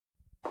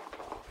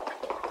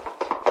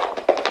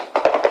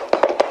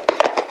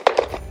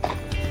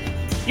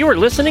You are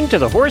listening to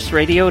the Horse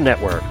Radio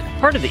Network,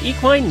 part of the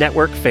Equine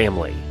Network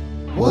family.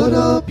 What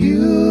a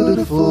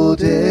beautiful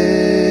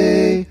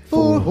day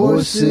for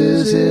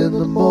horses in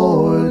the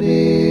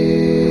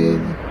morning.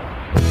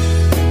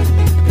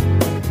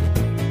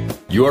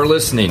 You are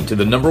listening to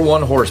the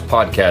 #1 horse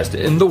podcast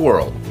in the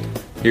world.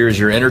 Here's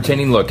your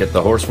entertaining look at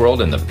the horse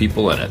world and the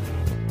people in it.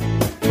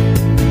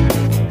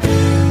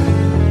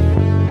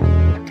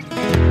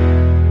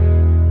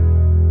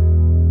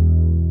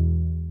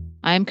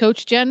 I'm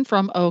Coach Jen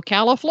from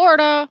Ocala,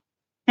 Florida.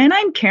 And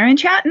I'm Karen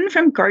Chatton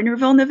from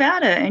Gardnerville,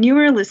 Nevada. And you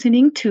are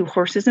listening to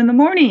Horses in the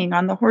Morning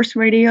on the Horse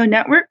Radio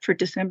Network for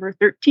December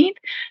 13th,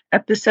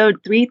 episode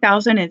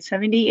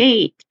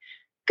 3078.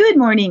 Good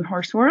morning,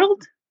 Horse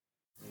World.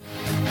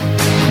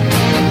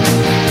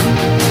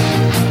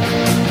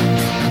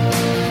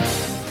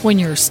 When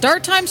your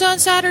start time's on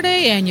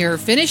Saturday and your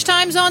finish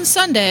time's on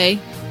Sunday,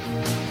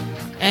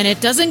 and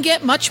it doesn't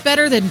get much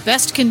better than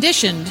best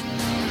conditioned,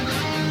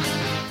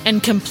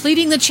 and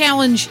completing the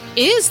challenge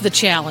is the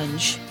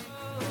challenge,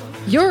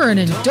 you're an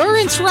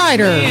endurance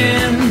rider.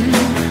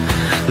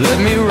 Let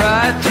me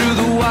ride through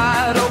the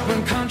wide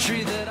open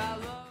country that I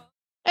love.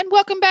 And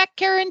welcome back,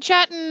 Karen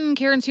Chatton.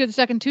 Karen's here the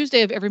second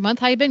Tuesday of every month.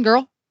 How you been,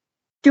 girl?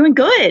 Doing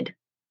good.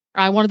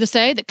 I wanted to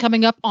say that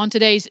coming up on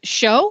today's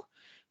show,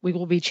 we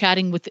will be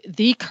chatting with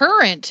the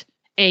current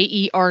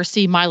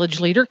AERC mileage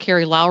leader,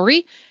 Carrie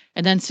Lowry,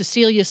 and then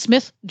Cecilia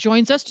Smith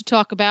joins us to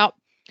talk about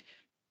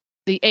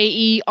the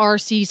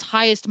AERC's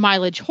highest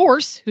mileage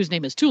horse, whose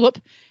name is Tulip,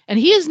 and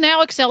he is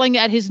now excelling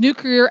at his new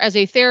career as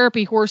a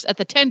therapy horse at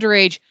the tender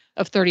age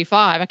of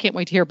 35. I can't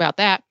wait to hear about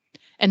that.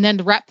 And then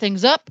to wrap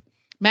things up,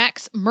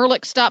 Max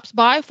Merlick stops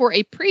by for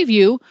a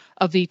preview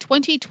of the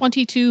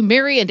 2022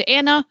 Mary and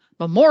Anna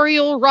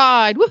Memorial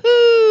Ride.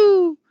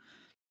 Woohoo!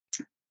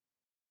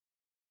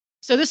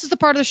 So this is the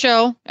part of the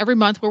show every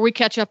month where we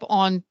catch up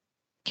on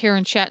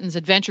Karen Chatton's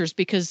adventures,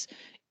 because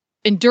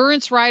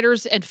endurance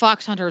riders and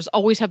fox hunters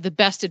always have the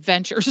best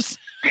adventures.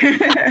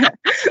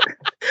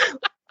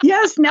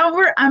 Yes, now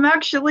I'm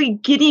actually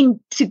getting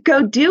to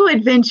go do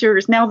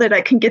adventures now that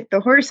I can get the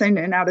horse in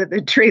and out of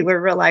the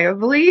trailer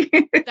reliably.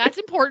 That's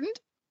important.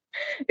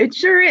 It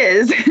sure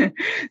is.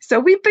 So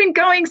we've been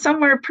going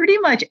somewhere pretty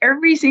much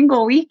every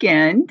single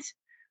weekend.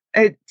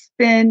 It's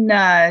been,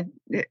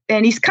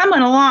 and he's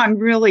coming along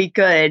really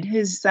good.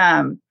 His,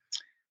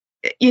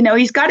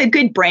 he's got a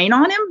good brain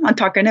on him. I'm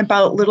talking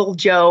about little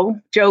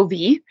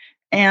Jovi.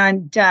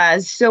 And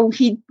so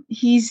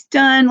he's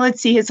done,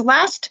 let's see, his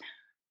last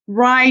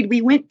ride,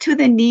 we went to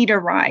the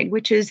NEDA ride,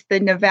 which is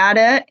the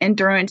Nevada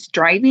Endurance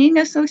Driving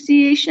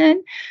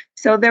Association.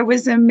 So there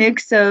was a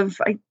mix of,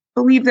 I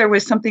believe there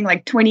was something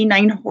like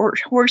 29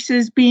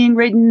 horses being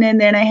ridden, and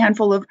then a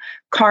handful of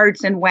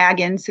carts and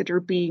wagons that are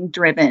being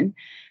driven.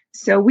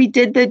 So we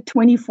did the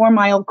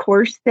 24-mile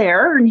course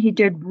there, and he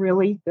did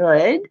really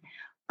good.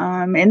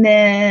 And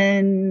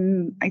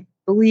then I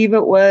believe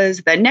it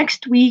was the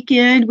next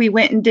weekend, we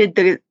went and did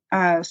the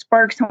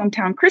Sparks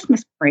Hometown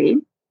Christmas Parade.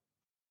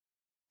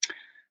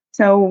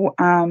 So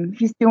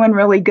he's doing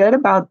really good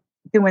about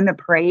doing the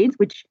parades,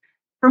 which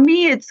for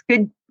me, it's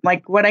good,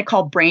 like what I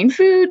call brain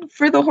food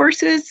for the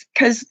horses,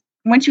 because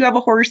once you have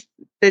a horse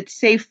that's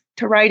safe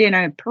to ride in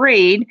a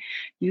parade,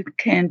 you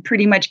can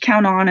pretty much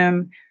count on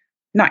him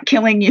not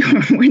killing you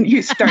when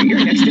you start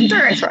your next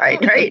endurance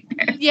ride, right?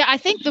 Yeah, I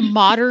think the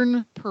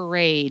modern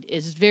parade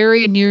is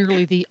very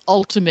nearly the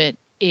ultimate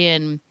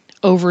in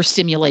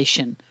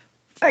overstimulation.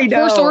 I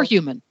know. Horse or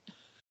human.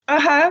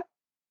 Uh-huh.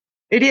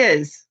 It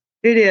is.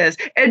 It is.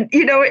 And,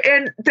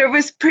 and it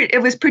was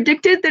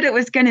predicted that it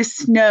was going to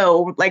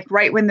snow, like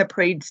right when the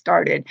parade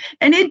started.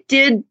 And it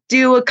did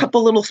do a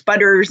couple little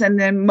sputters and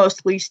then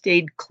mostly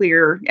stayed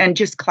clear and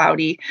just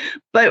cloudy.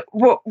 But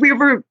we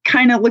were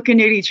kind of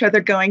looking at each other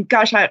going,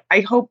 gosh, I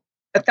hope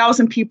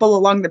 1,000 people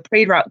along the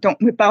parade route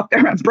don't whip out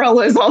their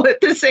umbrellas all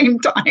at the same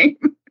time.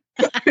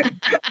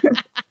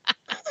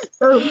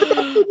 So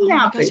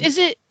is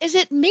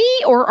it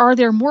me, or are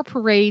there more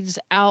parades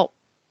out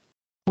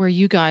where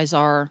you guys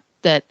are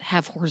that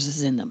have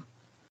horses in them?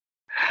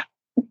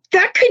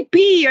 That could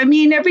be. I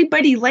mean,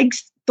 everybody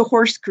likes the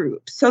horse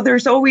groups. So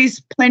there's always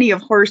plenty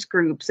of horse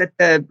groups at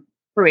the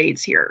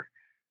parades here.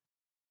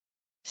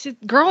 See,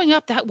 growing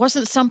up, that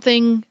wasn't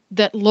something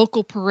that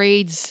local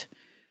parades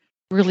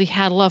really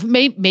had love.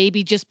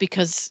 Maybe just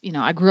because,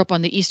 I grew up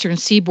on the Eastern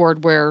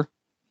Seaboard where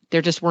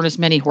there just weren't as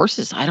many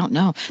horses. I don't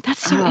know.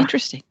 That's so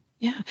interesting.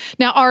 Yeah.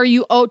 Now,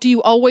 do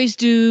you always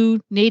do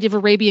native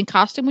Arabian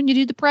costume when you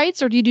do the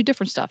parades, or do you do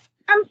different stuff?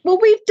 Well,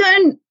 we've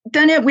done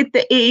it with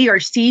the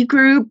AERC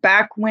group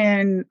back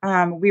when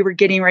we were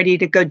getting ready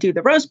to go do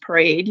the Rose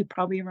Parade. You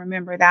probably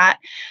remember that.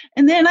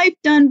 And then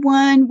I've done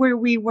one where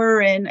we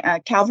were in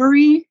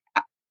cavalry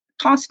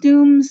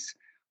costumes,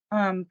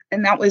 and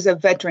that was a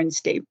Veterans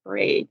Day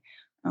parade.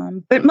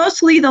 But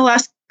mostly the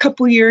last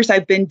couple years,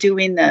 I've been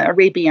doing the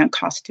Arabian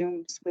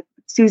costumes with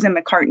Susan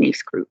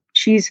McCartney's group.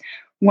 She's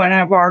one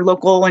of our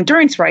local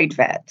endurance ride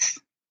vets.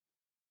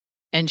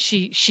 And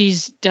she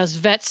does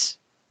vets,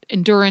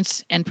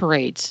 endurance, and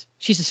parades.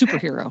 She's a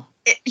superhero.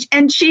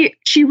 And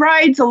she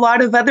rides a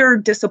lot of other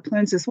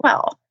disciplines as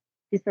well.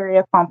 She's very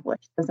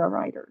accomplished as a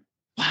rider.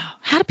 Wow.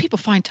 How do people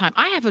find time?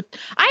 I have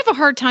a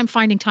hard time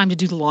finding time to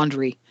do the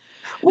laundry.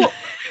 Well,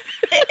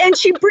 and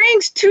she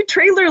brings 2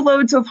 trailer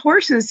loads of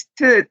horses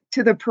to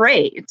the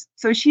parades.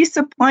 So she's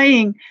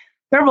supplying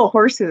several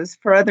horses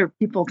for other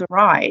people to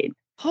ride.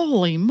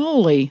 Holy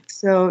moly.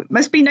 So it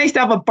must be nice to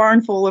have a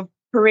barn full of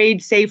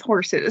parade safe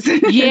horses.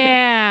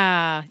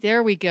 Yeah,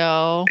 there we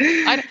go.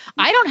 I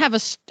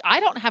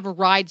don't have a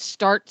ride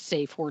start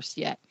safe horse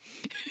yet.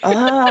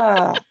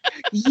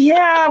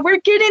 Yeah, we're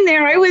getting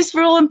there. I was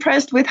real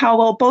impressed with how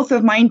well both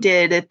of mine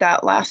did at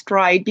that last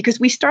ride, because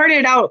we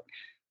started out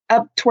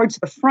up towards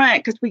the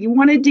front because we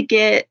wanted to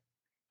get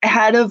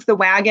ahead of the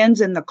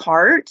wagons and the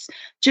carts,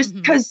 just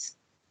because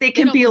they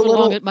can be a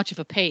little at much of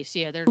a pace.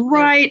 Yeah, they're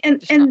right,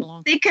 and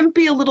they can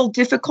be a little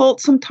difficult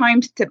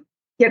sometimes to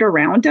get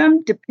around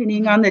them,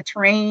 depending on the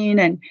terrain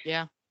and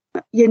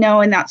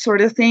and that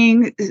sort of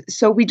thing.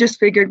 So we just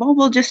figured, well,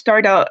 we'll just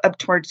start out up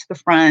towards the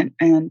front,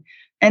 and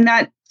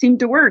that seemed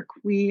to work.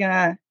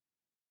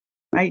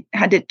 I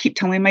had to keep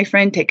telling my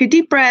friend, take a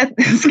deep breath.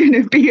 It's going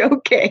to be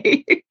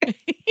okay.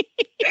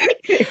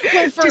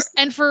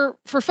 Well,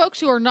 for folks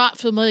who are not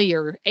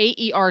familiar,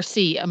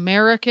 AERC,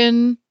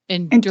 American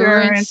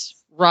Endurance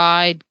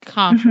Ride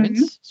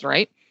Conference,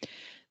 right?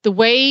 The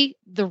way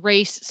the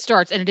race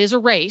starts, and it is a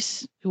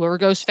race, whoever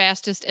goes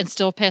fastest and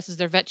still passes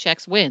their vet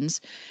checks wins,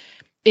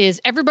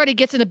 is everybody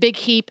gets in a big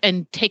heap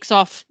and takes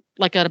off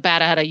like a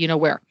bat out of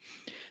you-know-where.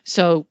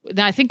 So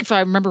then I think if I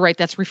remember right,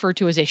 that's referred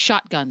to as a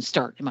shotgun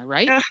start. Am I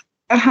right?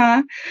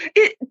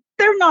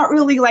 They're not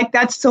really like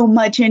that so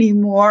much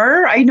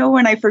anymore. I know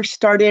when I first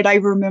started, I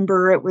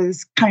remember it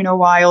was kind of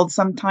wild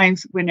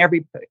sometimes when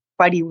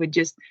everybody would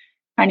just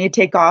kind of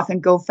take off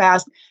and go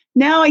fast.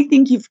 Now I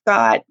think you've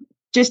got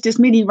just as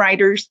many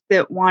riders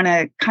that want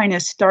to kind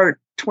of start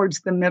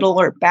towards the middle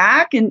or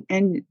back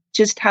and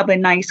just have a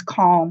nice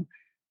calm,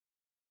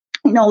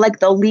 like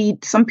they'll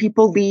lead, some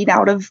people lead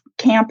out of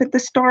camp at the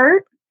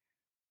start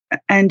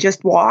and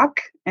just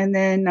walk, and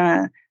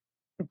then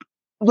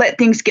let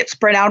things get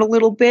spread out a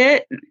little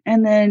bit,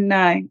 and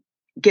then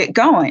get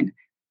going.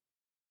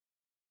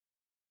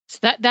 So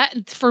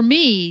that for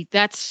me,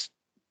 that's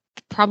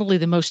probably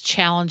the most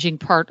challenging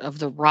part of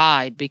the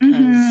ride,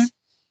 because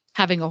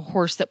having a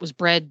horse that was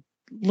bred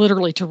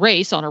literally to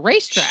race on a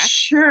racetrack.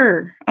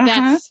 Sure.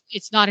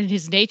 It's not in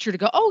his nature to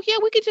go, oh yeah,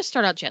 we could just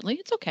start out gently.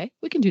 It's okay.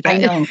 We can do that.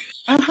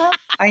 I know.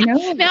 I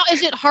know. Now,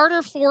 is it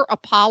harder for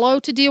Apollo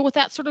to deal with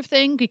that sort of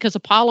thing? Because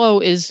Apollo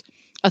is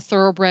a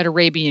thoroughbred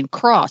Arabian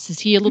cross. Is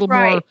he a little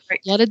more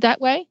blooded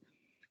that way?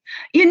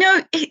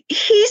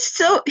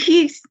 He's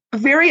a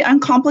very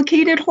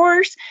uncomplicated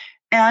horse,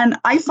 and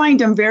I find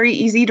him very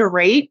easy to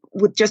rate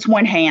with just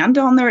one hand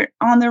on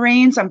the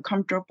reins. I'm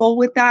comfortable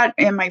with that.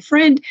 And my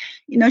friend,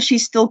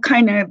 she's still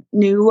kind of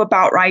new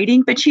about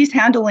riding, but she's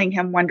handling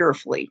him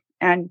wonderfully.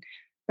 And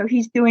so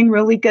he's doing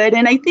really good.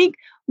 And I think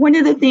one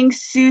of the things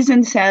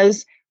Susan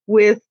says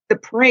with the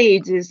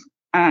parades is,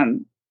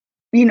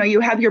 you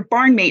have your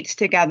barn mates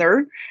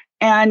together,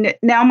 and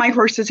now my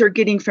horses are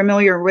getting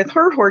familiar with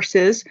her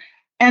horses.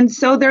 And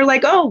so they're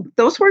like, oh,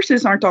 those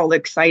horses aren't all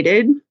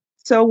excited,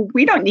 so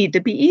we don't need to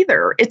be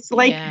either. It's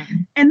like,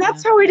 and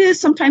that's how it is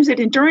sometimes at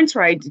endurance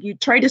rides. You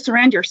try to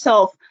surround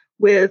yourself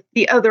with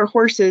the other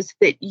horses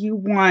that you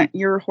want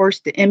your horse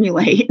to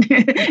emulate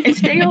and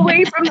stay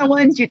away from the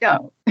ones you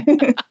don't.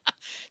 Is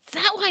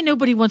that why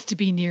nobody wants to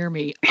be near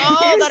me?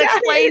 Oh, that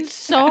explains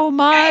so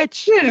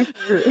much.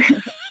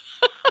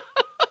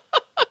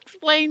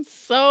 Explains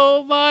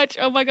so much.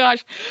 Oh my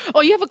gosh.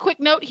 Oh, you have a quick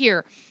note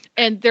here.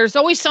 And there's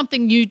always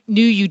something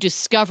you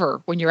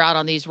discover when you're out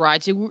on these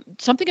rides.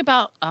 Something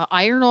about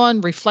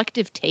iron-on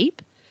reflective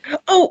tape?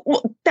 Oh,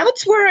 well,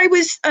 that's where I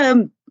was,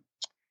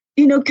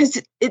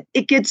 because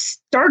it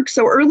gets dark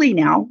so early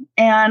now,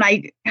 and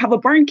I have a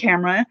barn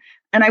camera,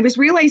 and I was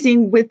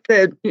realizing with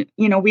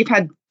we've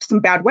had some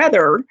bad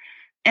weather,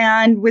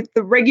 and with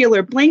the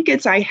regular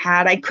blankets I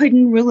had, I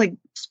couldn't really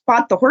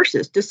spot the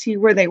horses to see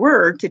where they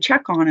were to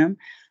check on them.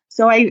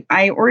 So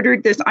I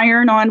ordered this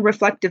iron-on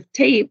reflective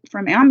tape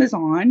from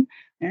Amazon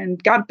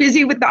and got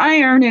busy with the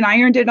iron and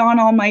ironed it on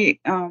all my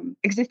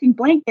existing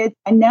blankets.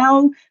 And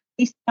now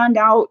they stand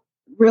out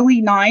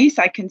really nice.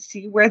 I can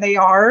see where they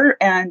are,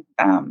 and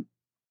that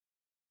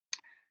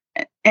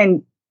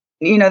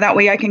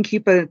way I can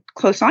keep a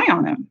close eye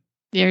on them.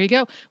 There you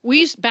go. We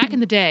used, back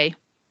in the day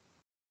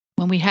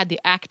when we had the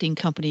acting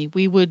company,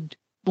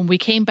 when we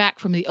came back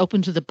from the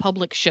open to the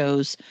public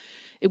shows,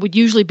 it would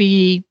usually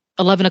be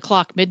 11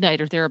 o'clock,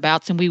 midnight or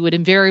thereabouts. And we would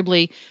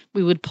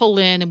pull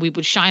in and we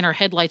would shine our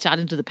headlights out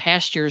into the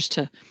pastures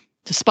to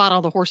spot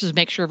all the horses,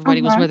 make sure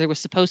everybody was where they was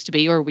supposed to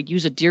be, or we'd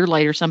use a deer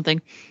light or something.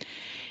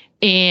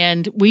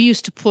 And we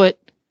used to put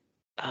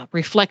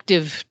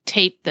reflective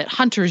tape that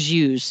hunters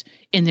use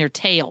in their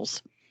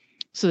tails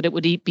so that it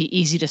would be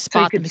easy to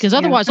spot them, because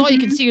otherwise all you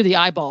can see are the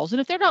eyeballs.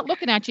 And if they're not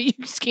looking at you, you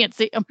just can't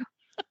see them.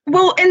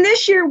 Well, and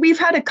this year we've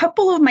had a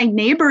couple of my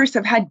neighbors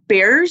have had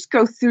bears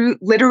go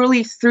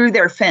literally through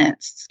their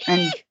fence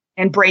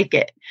and break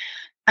it.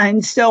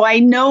 And so I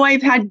know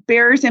I've had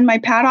bears in my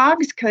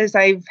paddocks because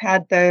I've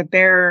had the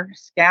bear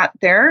scat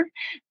there.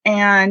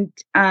 And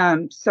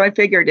so I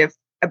figured if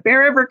a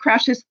bear ever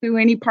crashes through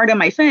any part of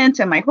my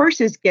fence and my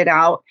horses get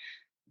out,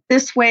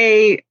 this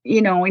way,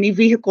 any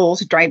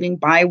vehicles driving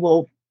by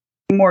will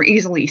more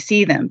easily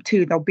see them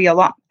too.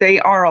 They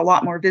are a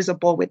lot more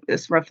visible with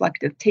this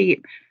reflective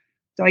tape.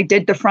 So I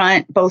did the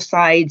front, both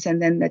sides,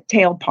 and then the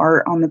tail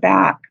part on the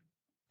back.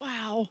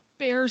 Wow.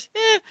 Bears.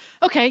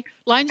 Okay.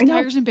 Lions,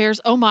 tigers, and bears.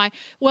 Oh my.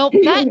 Well,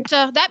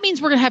 that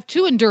means we're going to have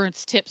 2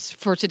 endurance tips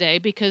for today,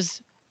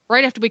 because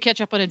right after we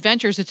catch up on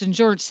adventures, it's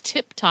endurance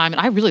tip time.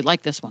 And I really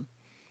like this one.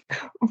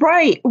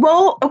 Right.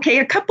 Well, okay.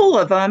 A couple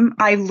of them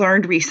I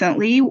learned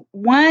recently.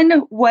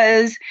 One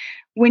was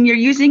when you're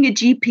using a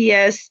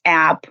GPS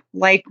app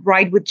like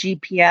Ride with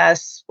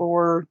GPS,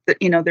 or,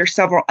 there's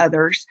several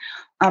others,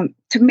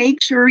 to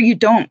make sure you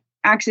don't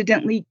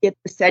accidentally get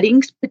the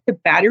settings, put the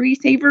battery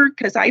saver,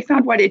 because I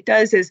found what it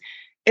does is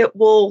it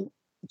will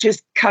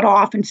just cut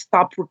off and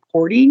stop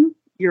recording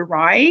your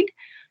ride.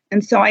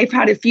 And so I've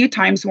had a few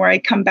times where I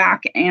come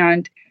back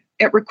and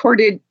it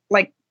recorded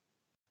like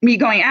me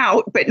going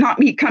out, but not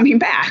me coming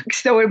back.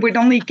 So it would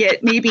only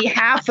get maybe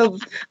half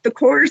of the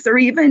course, or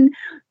even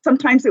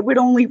sometimes it would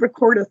only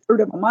record a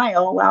third of a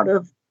mile out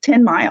of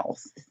 10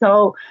 miles.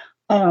 So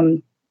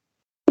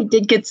I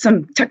did get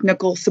some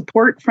technical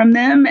support from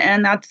them,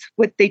 and that's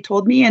what they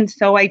told me. And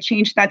so I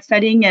changed that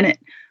setting and it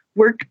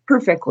worked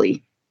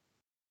perfectly.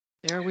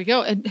 There we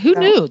go. And who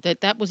knew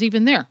that was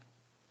even there?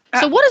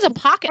 So what is a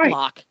pocket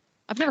lock?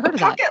 I've never heard of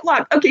that. Pocket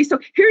lock. Okay, so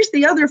here's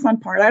the other fun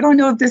part. I don't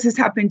know if this has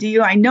happened to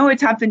you. I know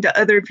it's happened to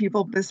other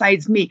people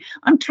besides me.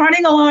 I'm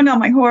trotting along on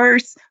my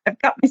horse. I've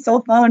got my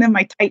cell phone in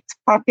my tights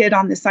pocket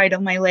on the side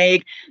of my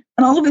leg.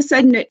 And all of a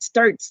sudden it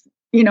starts,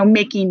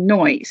 making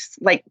noise,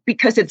 like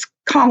because it's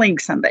calling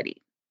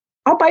somebody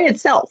all by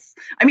itself.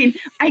 I mean,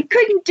 I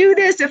couldn't do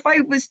this if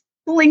I was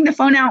pulling the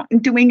phone out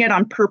and doing it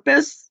on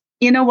purpose,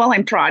 while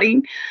I'm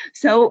trotting.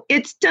 So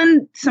it's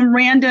done some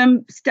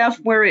random stuff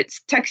where it's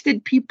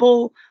texted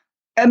people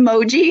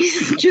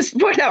emojis, just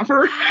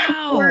whatever.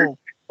 Wow.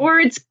 Or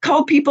it's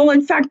called people.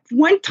 In fact,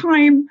 one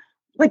time,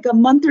 like a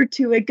month or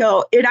 2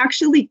 ago, it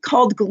actually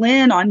called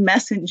Glenn on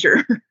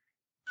Messenger.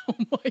 Oh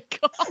my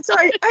God. So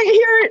I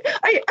hear it,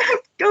 I'm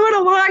going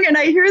along and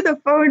I hear the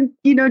phone,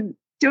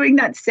 doing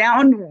that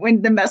sound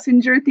when the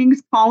Messenger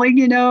thing's calling,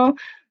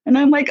 and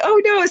I'm like,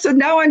 oh no. So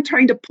now I'm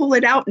trying to pull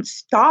it out and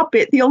stop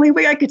it. The only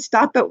way I could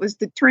stop it was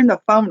to turn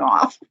the phone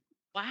off.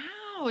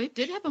 Wow, it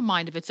did have a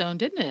mind of its own,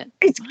 didn't it?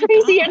 It's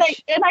crazy.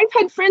 Gosh. And I've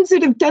had friends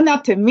that have done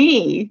that to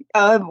me,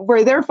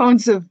 where their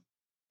phones have,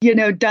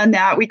 done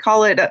that. We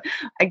call it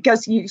I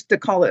guess you used to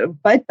call it a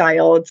butt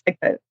dial. It's like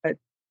a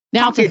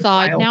now it's a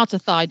thigh. dial. Now it's a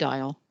thigh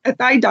dial. A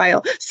thigh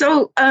dial.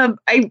 So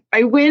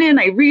I went and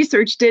I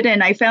researched it,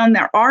 and I found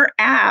there are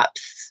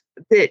apps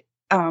that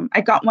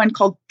I got one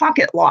called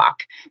Pocket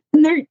Lock,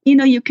 and there,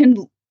 you can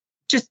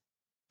just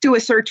do a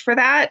search for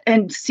that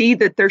and see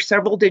that there's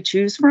several to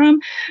choose from.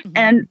 Mm-hmm.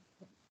 And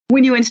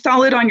when you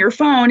install it on your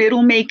phone,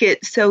 it'll make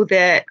it so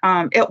that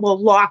it will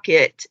lock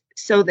it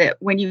so that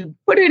when you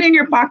put it in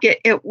your pocket,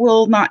 it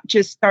will not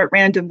just start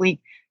randomly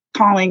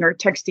calling or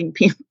texting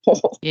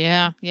people.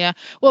 Yeah.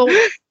 Well,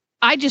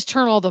 I just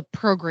turn all the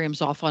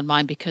programs off on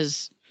mine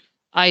because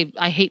I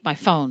hate my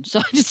phone, so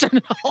I just turn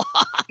it all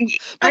off.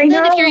 But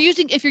then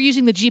if you're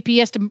using the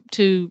GPS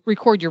to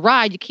record your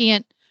ride, you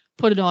can't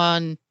put it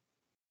on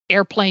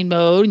airplane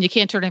mode, and you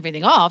can't turn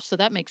everything off. So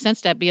that makes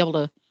sense to be able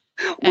to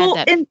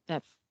add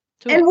that.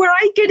 And where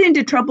I get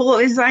into trouble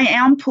is I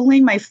am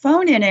pulling my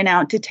phone in and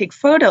out to take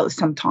photos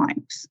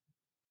sometimes.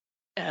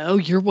 Oh,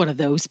 you're one of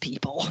those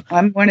people.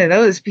 I'm one of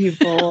those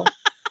people.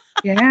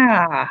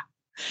 Yeah.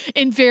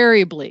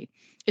 Invariably.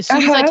 As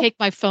soon as I take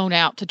my phone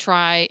out to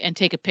try and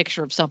take a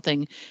picture of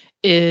something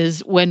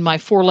is when my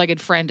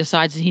 4-legged friend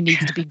decides that he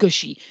needs to be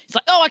gushy. It's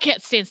like, oh, I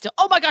can't stand still.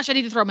 Oh my gosh, I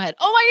need to throw my head.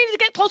 Oh, I need to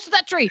get close to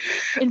that tree.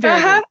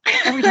 Invariably.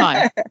 Every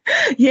time.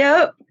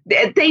 Yep.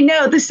 They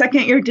know the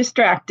second you're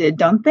distracted,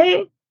 don't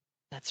they?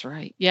 That's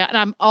right. Yeah. And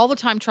I'm all the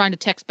time trying to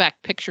text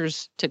back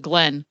pictures to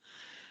Glenn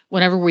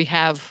whenever we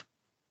have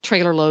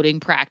trailer loading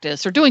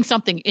practice or doing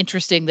something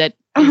interesting that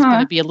is going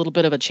to be a little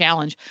bit of a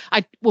challenge.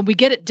 When we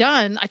get it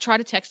done, I try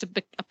to text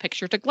a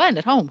picture to Glenn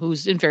at home,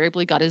 who's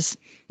invariably got his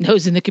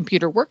nose in the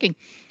computer working.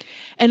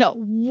 And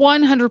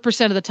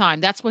 100% of the time,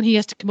 that's when he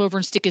has to come over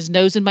and stick his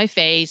nose in my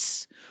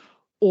face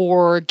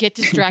or get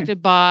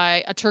distracted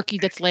by a turkey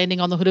that's landing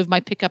on the hood of my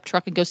pickup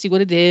truck and go see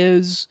what it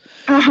is.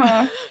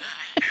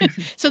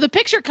 So the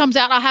picture comes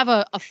out. I'll have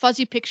a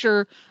fuzzy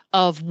picture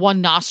of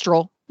one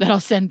nostril that I'll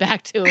send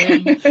back to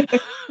him.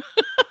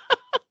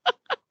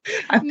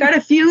 I've got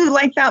a few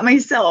like that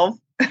myself.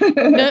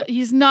 No,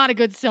 he's not a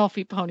good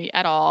selfie pony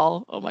at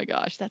all. Oh my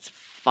gosh, that's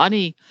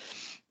funny.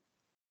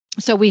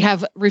 So we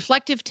have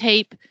reflective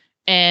tape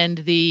and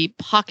the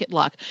pocket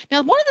lock.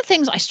 Now, one of the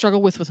things I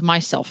struggle with my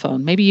cell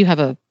phone, maybe you have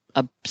a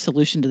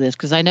solution to this,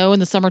 because I know in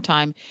the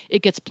summertime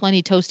it gets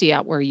plenty toasty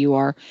out where you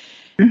are.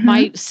 Mm-hmm.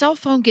 My cell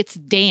phone gets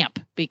damp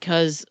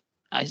because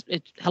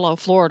hello,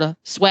 Florida,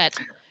 sweat.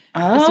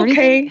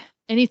 Okay.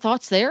 Any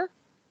thoughts there?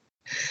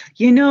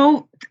 You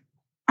know,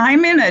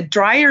 I'm in a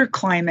drier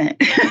climate.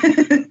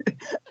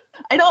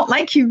 I don't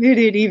like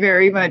humidity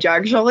very much,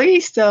 actually.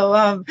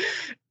 So,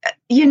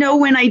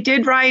 when I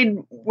did ride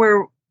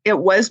where it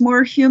was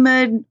more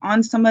humid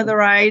on some of the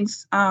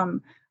rides,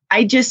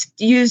 I just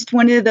used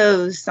one of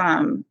those,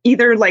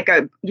 either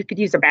you could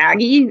use a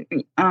baggie,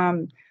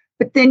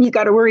 but then you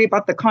got to worry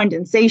about the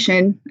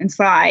condensation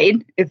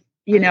inside if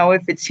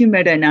it's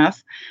humid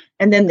enough,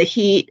 and then the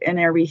heat and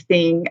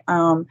everything.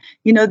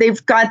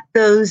 They've got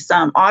those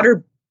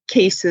otter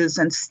cases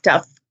and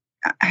stuff.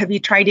 Have you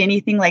tried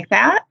anything like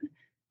that?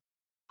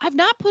 I've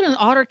not put an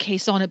otter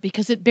case on it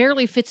because it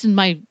barely fits in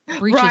my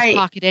breeches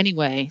pocket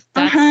anyway.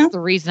 That's the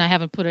reason I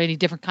haven't put any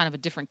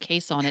different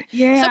case on it.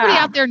 Yeah. Somebody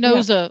out there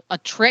knows a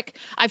trick.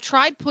 I've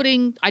tried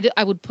putting,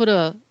 I would put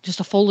just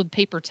a folded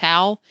paper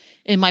towel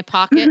in my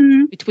pocket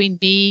between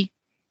me,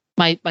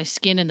 my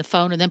skin and the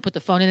phone, and then put the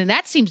phone in. And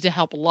that seems to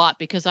help a lot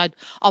because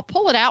I'll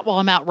pull it out while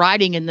I'm out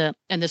riding and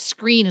the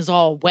screen is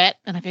all wet.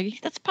 And I figure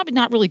that's probably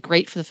not really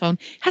great for the phone.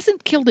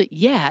 Hasn't killed it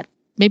yet.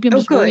 Maybe I'm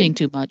just worrying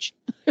too much.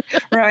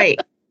 Right.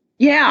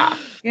 Yeah.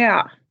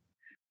 Yeah.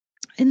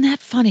 Isn't that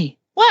funny?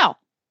 Wow.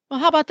 Well,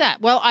 how about that?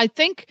 Well, I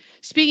think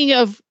speaking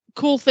of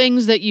cool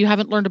things that you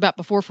haven't learned about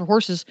before for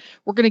horses,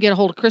 we're going to get a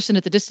hold of Kristen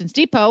at the Distance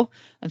Depot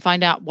and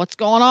find out what's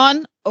going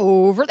on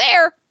over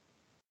there.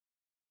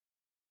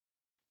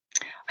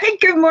 Hey,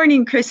 good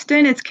morning,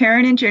 Kristen. It's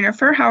Karen and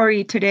Jennifer. How are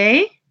you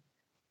today?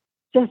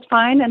 Just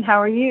fine. And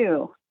how are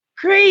you?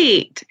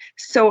 Great.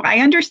 So I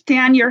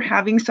understand you're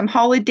having some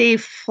holiday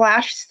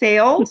flash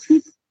sales.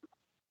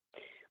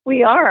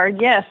 We are,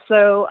 yes.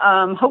 So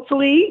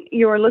hopefully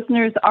your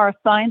listeners are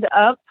signed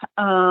up.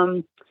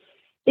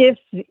 If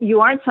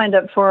you aren't signed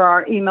up for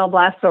our email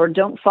blast or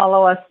don't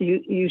follow us,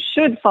 you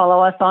should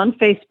follow us on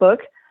Facebook,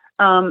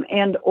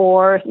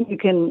 or you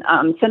can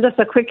send us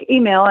a quick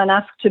email and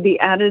ask to be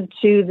added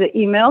to the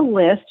email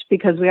list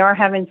because we are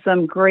having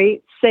some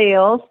great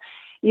sales,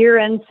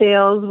 year-end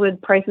sales with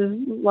prices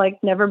like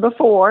never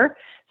before.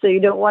 So you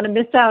don't want to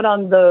miss out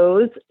on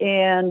those.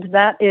 And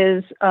that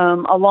is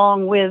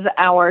along with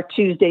our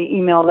Tuesday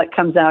email that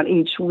comes out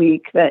each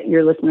week that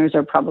your listeners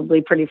are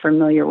probably pretty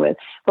familiar with.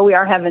 But we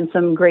are having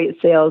some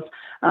great sales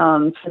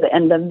for the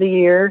end of the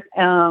year.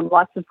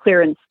 Lots of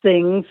clearance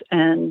things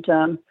and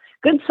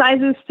good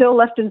sizes still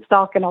left in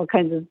stock and all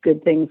kinds of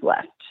good things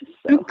left. So.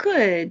 Oh,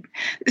 good.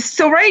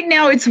 So right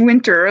now it's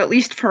winter, at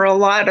least for a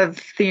lot of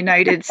the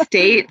United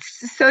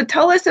States. So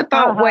tell us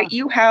about what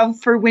you have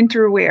for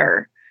winter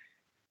wear.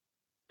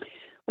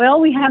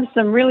 Well, we have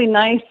some really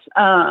nice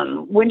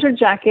winter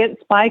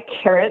jackets by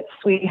Carrots.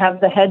 We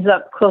have the Heads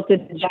Up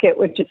quilted jacket,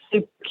 which is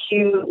super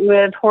cute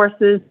with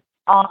horses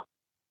on.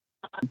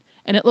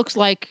 And it looks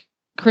like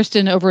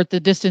Kristen over at the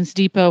Distance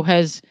Depot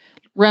has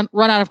run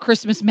out of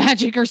Christmas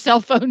magic. Her cell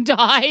phone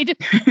died.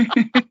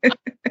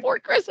 Poor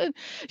Kristen.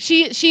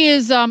 She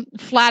is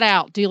flat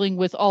out dealing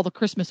with all the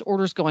Christmas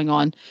orders going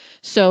on.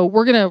 So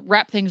we're going to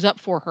wrap things up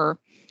for her.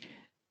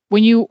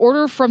 When you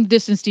order from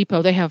Distance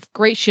Depot, they have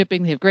great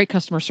shipping. They have great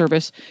customer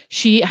service.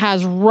 She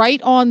has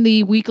right on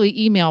the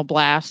weekly email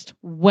blast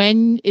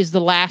when is the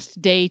last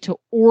day to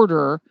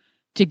order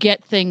to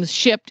get things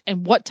shipped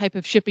and what type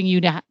of shipping you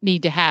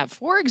need to have.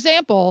 For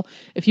example,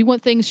 if you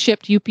want things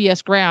shipped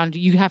UPS ground,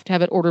 you have to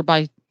have it ordered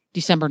by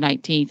December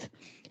 19th.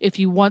 If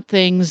you want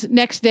things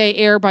next day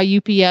air by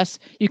UPS,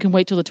 you can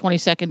wait till the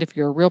 22nd if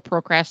you're a real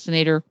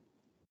procrastinator.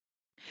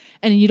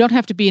 And you don't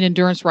have to be an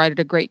endurance rider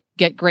to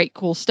get great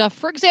cool stuff.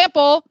 For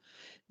example,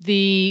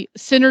 the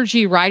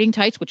Synergy riding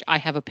tights, which I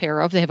have a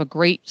pair of, they have a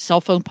great cell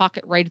phone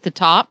pocket right at the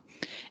top,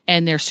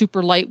 and they're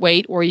super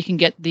lightweight, or you can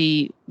get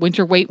the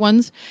winter weight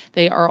ones.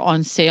 They are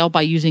on sale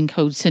by using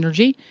code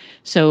Synergy.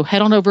 So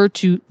head on over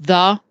to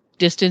the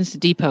Distance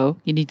Depot.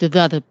 You need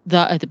the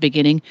at the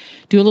beginning.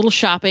 Do a little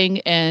shopping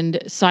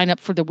and sign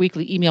up for the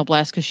weekly email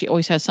blast because she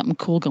always has something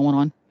cool going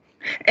on.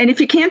 And if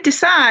you can't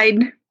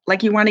decide,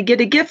 like you want to get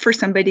a gift for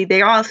somebody,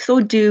 they also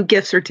do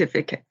gift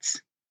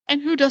certificates. And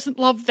who doesn't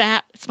love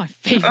that? It's my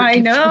favorite. I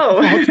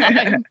know.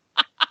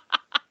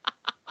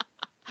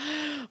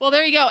 Well,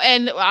 there you go.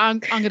 And I'm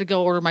going to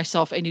go order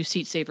myself a new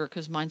seat saver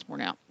because mine's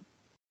worn out.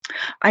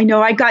 I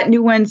know. I got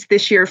new ones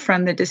this year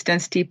from the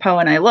Distance Depot,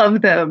 and I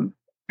love them.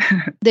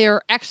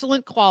 They're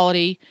excellent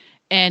quality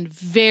and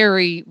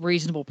very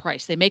reasonable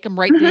price. They make them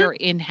right there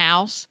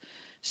in-house.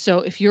 So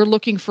if you're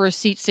looking for a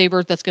seat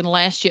saver that's going to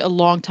last you a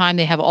long time,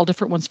 they have all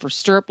different ones for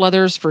stirrup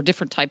leathers, for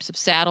different types of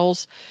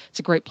saddles. It's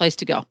a great place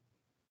to go.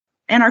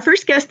 And our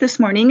first guest this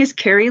morning is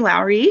Carrie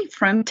Lowry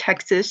from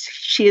Texas.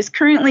 She is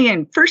currently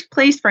in first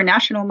place for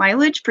national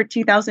mileage for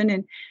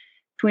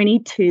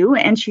 2022.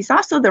 And she's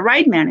also the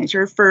ride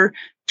manager for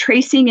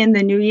Tracing in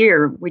the New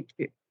Year, which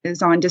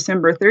is on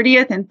December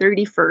 30th and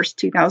 31st,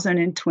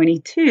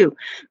 2022.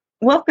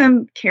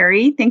 Welcome,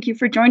 Carrie. Thank you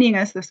for joining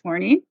us this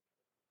morning.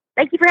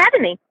 Thank you for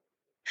having me.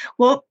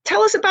 Well,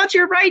 tell us about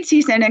your ride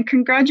season and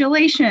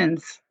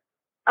congratulations.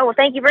 Oh, well,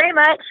 thank you very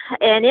much.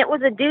 And it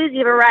was a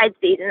doozy of a ride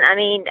season. I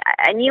mean,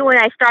 I knew when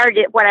I started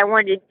it what I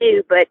wanted to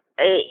do, but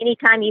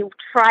anytime you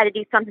try to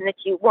do something that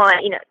you want,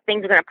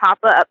 things are going to pop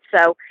up.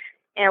 So,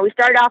 we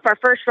started off our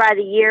first ride of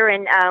the year,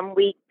 and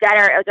we got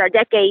it was our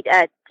decade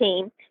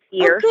team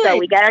year. Oh, so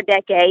we got our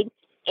decade,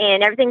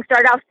 and everything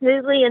started off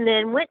smoothly and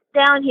then went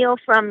downhill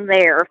from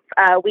there.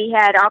 We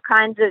had all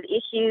kinds of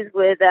issues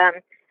with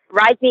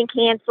rides being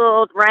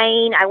canceled,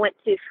 rain. I went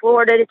to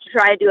Florida to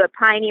try to do a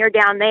Pioneer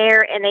down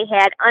there, and they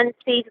had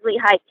unseasonably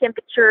high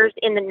temperatures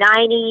in the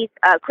 90s,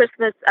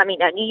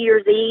 New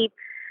Year's Eve,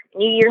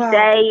 New Year's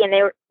Day, and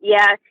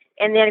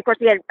and then, of course,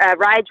 we had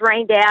rides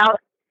rained out,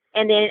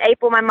 and then in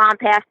April, my mom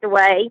passed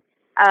away.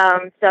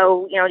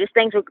 So, just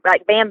things were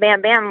like bam,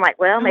 bam, bam. I'm like,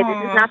 well, maybe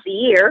this is not the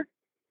year.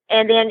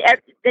 And then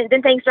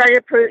things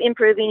started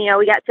improving.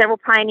 We got several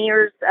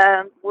Pioneers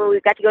where we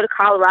got to go to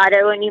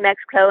Colorado and New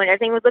Mexico, and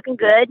everything was looking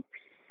good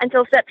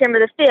until September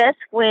the 5th,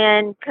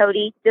 when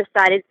Cody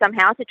decided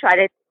somehow to try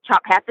to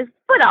chop half his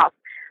foot off.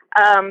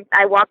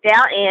 I walked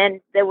out,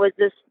 and there was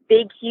this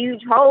big,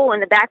 huge hole in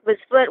the back of his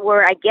foot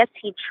where I guess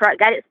he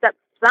got it stuck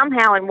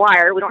somehow in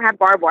wire. We don't have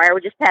barbed wire.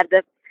 We just have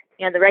the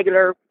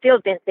regular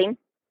field fencing.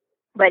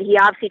 But he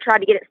obviously tried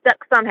to get it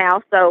stuck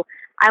somehow. So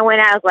I went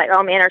out. I was like,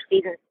 oh, man, our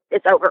season,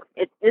 it's over.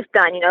 It's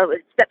done.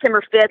 It's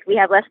September 5th. We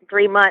have less than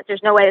 3 months.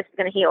 There's no way this is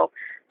going to heal.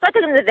 So I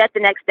took him to the vet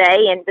the next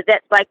day, and the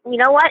vet's like, you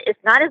know what?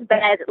 It's not as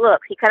bad as it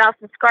looks. He cut off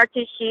some scar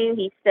tissue.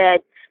 He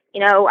said,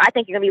 I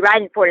think you're going to be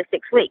riding 4 to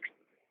 6 weeks.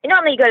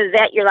 Normally you go to the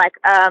vet, you're like,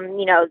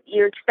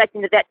 you're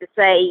expecting the vet to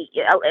say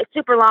a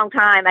super long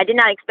time. I did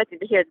not expect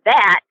to hear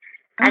that.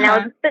 And I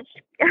was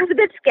a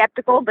bit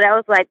skeptical, but I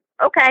was like,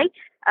 okay.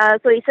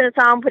 So he sent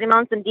us home, put him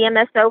on some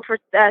DMSO for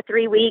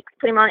 3 weeks,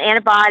 put him on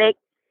antibiotic,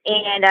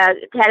 and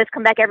had us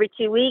come back every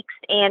 2 weeks.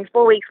 And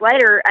 4 weeks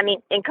later,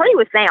 and Cody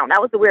was sound.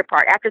 That was the weird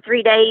part. After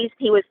 3 days,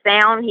 he was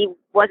sound. He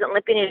wasn't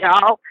limping at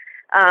all.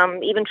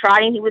 Even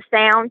trotting, he was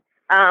sound.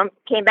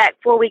 Came back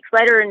 4 weeks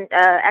later, and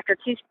after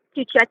two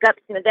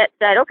checkups, and the vet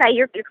said, okay,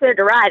 you're cleared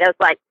to ride. I was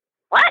like,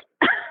 what?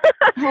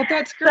 Oh,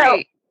 that's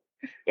great. So,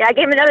 I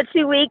gave him another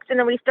 2 weeks, and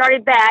then we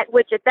started back,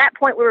 which at that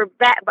point we were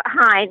back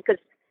behind because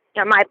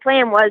my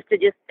plan was to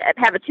just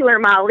have a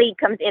 200-mile lead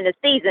come in the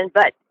season,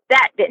 but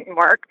that didn't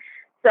work.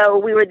 So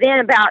we were then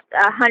about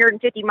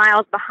 150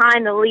 miles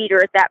behind the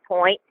leader at that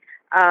point.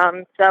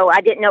 So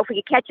I didn't know if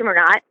we could catch him or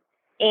not.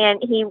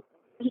 And he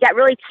got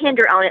really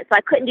tender on it, so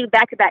I couldn't do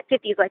back-to-back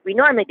 50s like we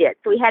normally did.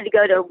 So we had to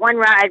go to one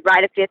ride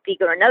a 50,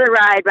 go to another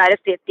ride a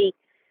 50,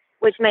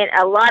 which meant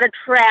a lot of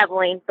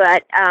traveling.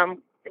 But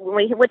when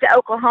we went to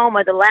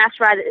Oklahoma, the last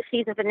ride of the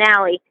season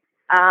finale,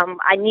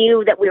 I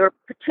knew that we were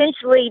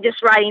potentially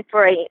just riding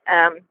for an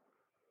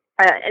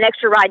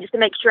extra ride just to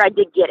make sure I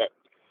did get it.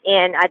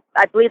 And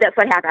I believe that's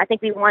what happened. I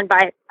think we won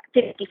by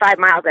 55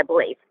 miles, I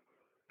believe.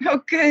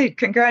 Oh, good.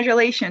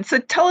 Congratulations. So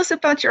tell us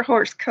about your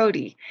horse,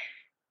 Cody.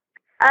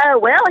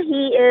 Well,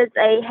 he is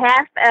a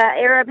half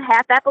Arab,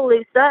 half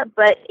Appaloosa,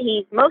 but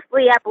he's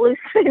mostly Appaloosa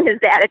in his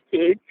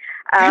attitude.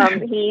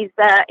 He's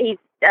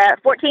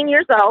 14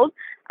 years old.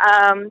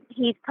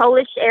 He's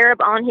Polish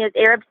Arab on his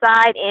Arab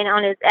side, and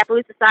on his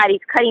Appaloosa side,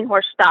 he's cutting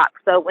horse stock.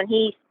 So when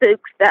he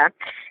spooks,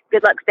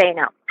 good luck staying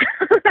out.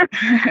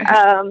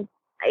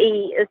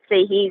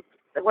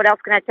 What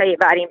else can I tell you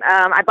about him?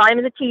 I bought him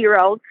as a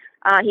 2-year-old.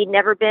 He'd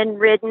never been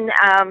ridden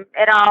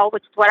at all,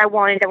 which is what I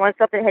wanted. I wanted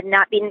something that had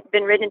not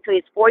been ridden until he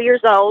was 4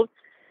 years old.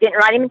 Didn't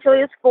ride him until he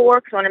was 4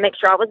 because I wanted to make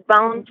sure all his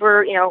bones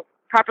were,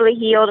 properly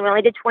healed. And we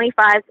only did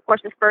 25, of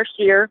course, his first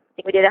year. I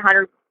think we did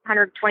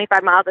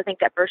 125 miles, I think,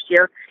 that first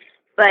year.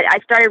 But I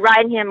started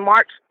riding him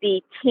March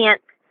the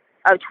 10th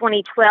of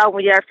 2012.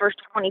 We did our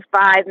first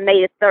 25,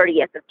 May the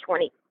 30th of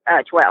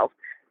 2012.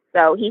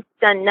 So he's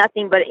done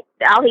nothing but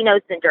all he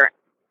knows is endurance.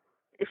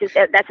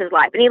 That's his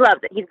life, and he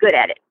loves it. He's good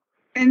at it.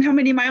 And how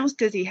many miles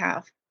does he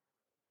have?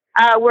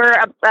 We're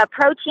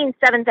approaching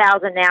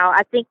 7,000 now.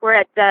 I think we're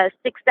at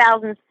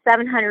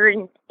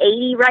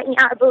 6,780 right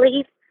now, I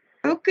believe.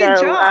 Oh, good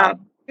job.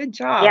 Good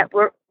job. Yeah,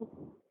 we're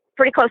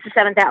pretty close to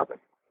 7,000.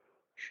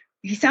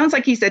 He sounds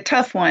like he's a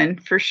tough one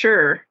for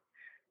sure.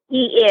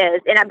 He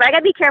is. But I got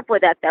to be careful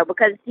with that, though,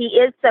 because he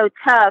is so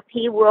tough,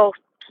 he will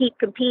keep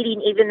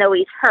competing even though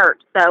he's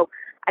hurt. So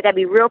I got to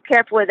be real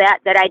careful with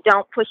that I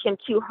don't push him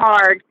too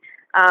hard,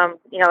 and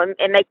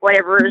make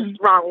whatever is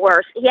wrong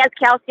worse. He has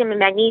calcium and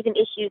magnesium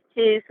issues,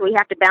 too, so we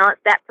have to balance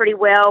that pretty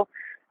well.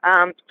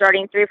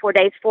 Starting 3 or 4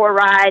 days before a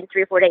ride,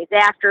 3 or 4 days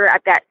after,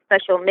 I've got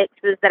special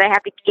mixes that I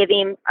have to give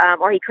him,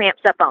 or he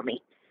cramps up on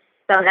me.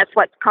 So that's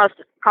what cost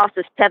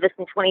us Tevis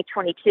in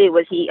 2022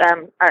 was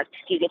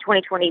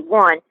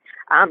 2021,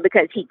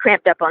 because he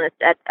cramped up on us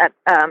at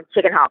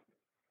Chicken Hawk.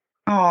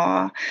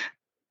 Aw.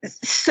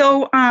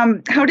 So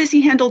how does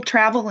he handle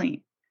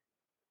traveling?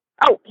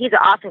 Oh, he's an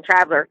awesome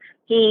traveler.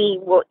 He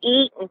will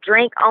eat and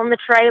drink on the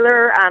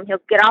trailer. He'll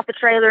get off the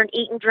trailer and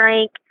eat and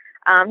drink.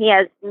 He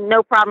has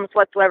no problems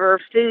whatsoever.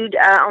 Food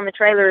on the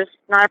trailer is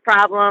not a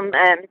problem.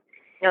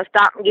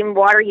 Stop and give him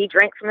water. He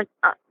drinks from the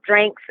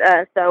drinks.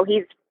 So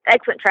he's an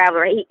excellent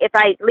traveler. If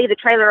I leave the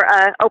trailer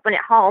open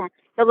at home,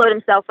 he'll load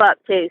himself up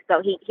too.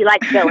 So he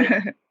likes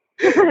going.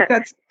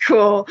 That's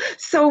cool.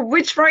 So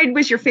which ride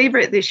was your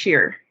favorite this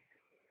year?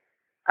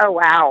 Oh,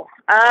 wow.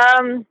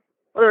 Well,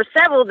 there were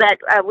several that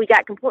we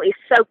got completely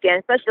soaked in,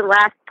 especially the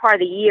last part of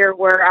the year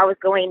where I was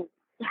going,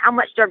 how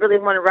much do I really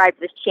want to ride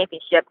for this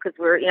championship? Because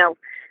we're,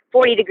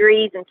 40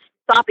 degrees and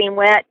sopping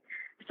wet.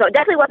 So it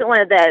definitely wasn't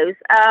one of those.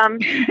 I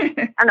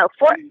don't know.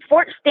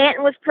 Fort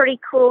Stanton was pretty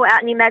cool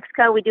out in New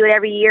Mexico. We do it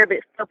every year, but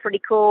it's still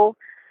pretty cool.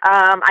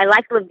 I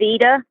liked La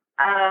Vida.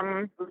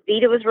 La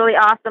Vida was really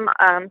awesome.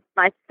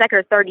 My second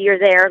or third year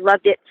there,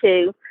 loved it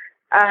too.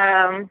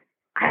 I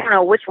don't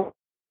know which one.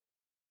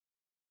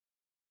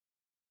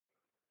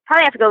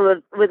 Probably have to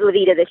go with La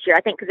Vida this year,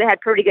 I think, because it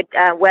had pretty good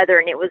weather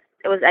and it was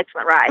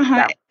excellent ride.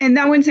 Uh-huh. So. And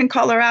that one's in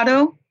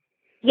Colorado?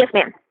 Yes,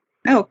 ma'am.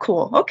 Oh,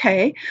 cool.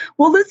 Okay.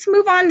 Well, let's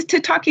move on to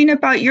talking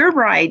about your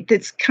ride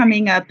that's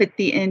coming up at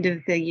the end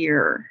of the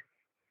year.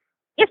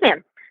 Yes,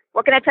 ma'am.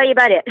 What can I tell you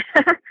about it?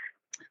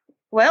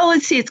 Well,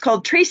 let's see. It's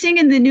called Tracing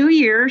in the New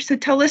Year. So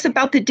tell us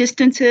about the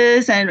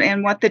distances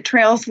and what the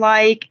trail's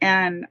like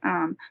and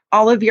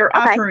all of your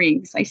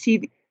offerings. I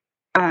see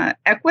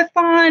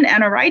Equithon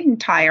and a ride and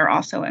tie are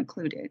also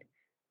included.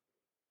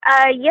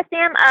 Yes,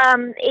 ma'am.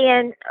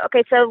 And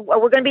okay, so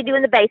we're going to be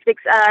doing the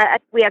basics.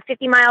 We have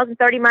 50 miles and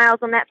 30 miles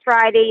on that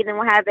Friday, and then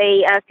we'll have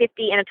a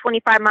 50 and a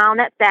 25 mile on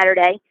that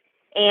Saturday.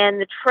 And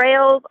the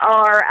trails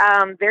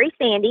are very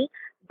sandy,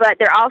 but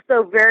they're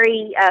also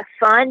very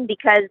fun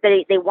because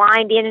they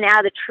wind in and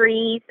out of the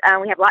trees.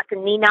 We have lots of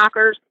knee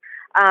knockers.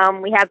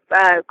 We have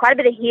quite a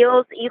bit of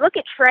hills. You look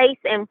at Trace,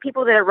 and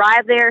people that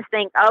arrive there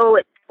think, "Oh,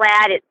 it's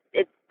flat.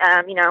 It's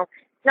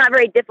not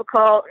very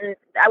difficult, and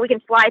we can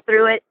fly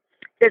through it."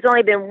 There's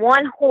only been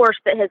one horse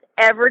that has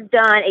ever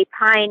done a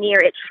Pioneer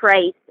at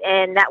Trace,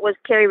 and that was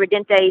Carrie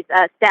Redente's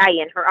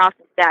stallion, her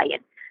awesome stallion.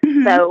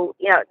 Mm-hmm. So,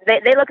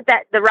 they look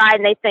at the ride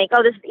and they think,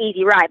 oh, this is an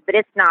easy ride, but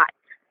it's not.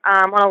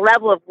 On a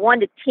level of 1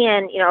 to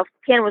 10, if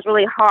 10 was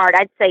really hard,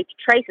 I'd say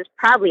Trace is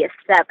probably a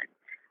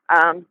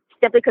 7.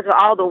 Simply because of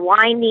all the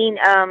winding,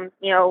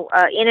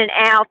 in and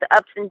out, the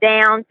ups and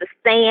downs, the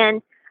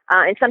sand,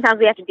 and sometimes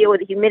we have to deal with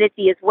the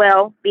humidity as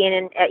well, being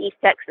in East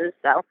Texas.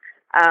 So,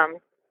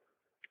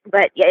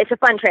 but yeah, it's a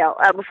fun trail.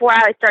 Before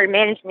I started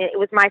managing it, it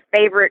was my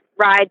favorite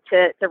ride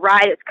to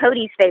ride. It's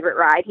Cody's favorite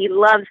ride. He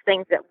loves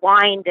things that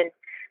wind and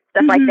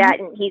stuff like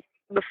that. And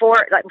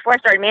before I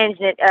started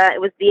managing it,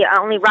 it was the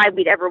only ride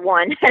we'd ever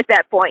won at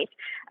that point.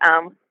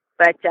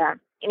 But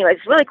anyway,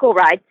 it's a really cool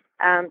ride.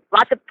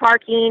 Lots of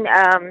parking,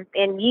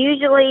 and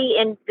usually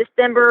in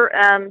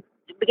December,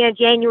 beginning of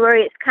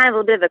January, it's kind of a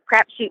little bit of a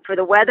crapshoot for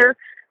the weather.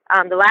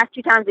 The last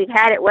 2 times we've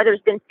had it,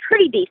 weather's been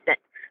pretty decent.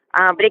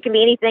 But it can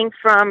be anything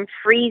from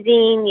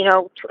freezing,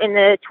 in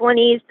the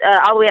 20s,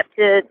 all the way up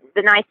to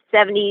the nice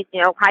 70s,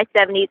 high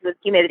 70s with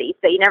humidity.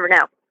 So you never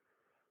know.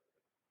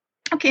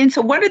 Okay. And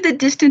so what are the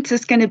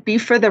distances going to be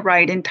for the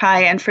ride and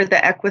tie and for the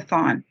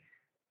Equithon?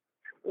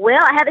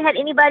 Well, I haven't had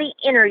anybody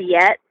enter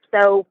yet.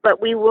 So,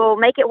 but we will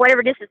make it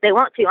whatever distance they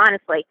want to,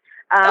 honestly.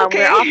 Okay.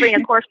 We're offering,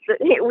 of course,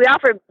 we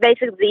offer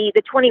basically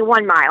the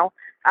 21 mile.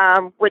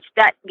 Which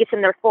that gets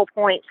them their full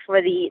points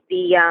for the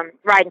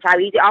ride and tie.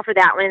 We usually offer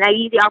that one, and I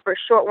usually offer a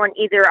short one,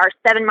 either our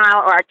 7 mile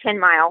or our 10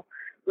 mile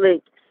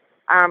loop.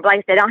 But like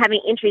I said, I don't have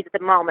any entries at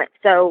the moment,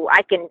 so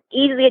I can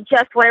easily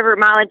adjust whatever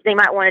mileage they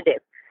might want to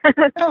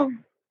do. Oh,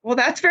 well,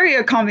 that's very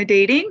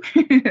accommodating.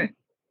 Yeah,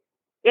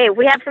 if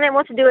we have somebody that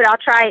wants to do it, I'll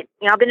try it.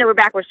 I'll bend over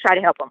backwards to try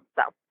to help them.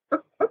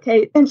 So.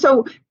 Okay, and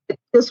so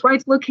this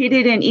ride's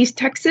located in East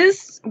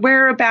Texas.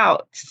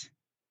 Whereabouts?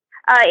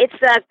 It's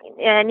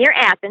near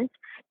Athens.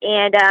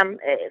 And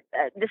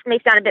this may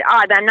sound a bit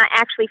odd, but I'm not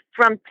actually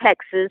from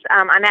Texas.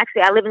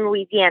 I live in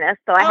Louisiana,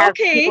 so I have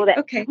people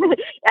that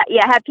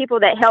I have people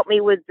that help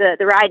me with the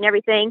ride and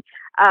everything.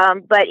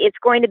 But it's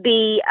going to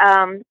be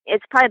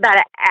it's probably about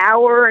an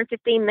hour and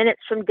 15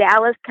 minutes from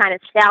Dallas, kind of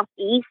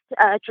southeast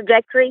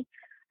trajectory.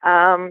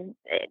 Don't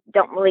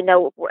really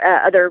know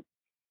other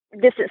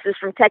distances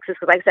from Texas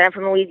because, like I said, I'm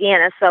from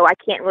Louisiana, so I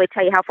can't really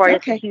tell you how far it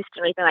is to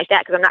Houston or anything like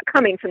that because I'm not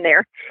coming from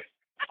there.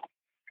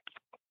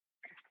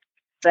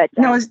 But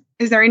now,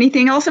 is there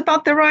anything else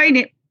about the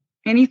ride?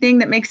 Anything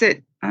that makes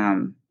it,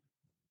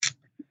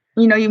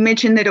 you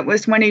mentioned that it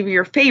was one of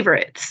your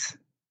favorites.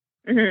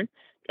 Mm-hmm.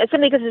 It's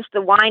simply because it's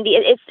the windy.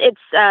 It's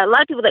a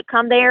lot of people that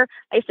come there.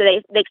 Like I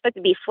said, they expect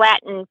to be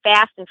flat and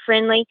fast and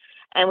friendly.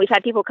 And we've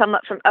had people come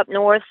up from up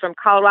north, from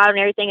Colorado and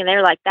everything, and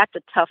they're like, "That's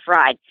a tough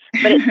ride,"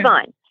 but it's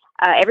fun.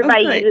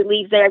 Everybody usually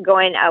leaves there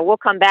going, "We'll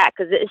come back,"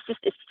 because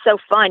it's so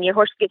fun. Your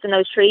horse gets in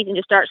those trees and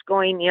just starts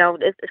going.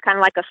 It's kind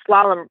of like a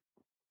slalom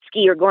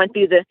skier going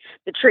through the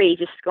trees,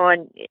 just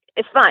going.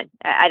 It's fun.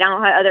 I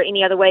don't know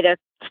any other way to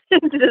to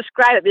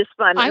describe it. It's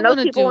fun.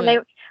 Most people when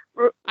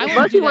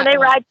they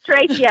ride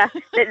Trace,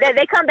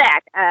 they come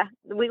back.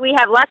 We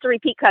have lots of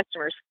repeat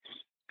customers.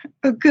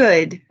 Oh,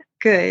 good.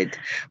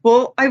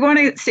 Well, I want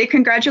to say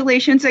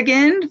congratulations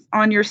again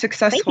on your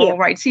successful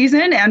ride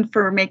season and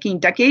for making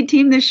Decade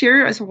Team this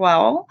year as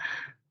well.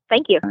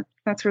 Thank you.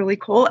 That's really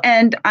cool.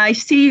 And I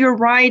see your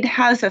ride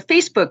has a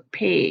Facebook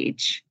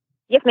page.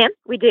 Yes, ma'am,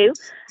 we do.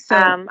 So,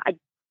 I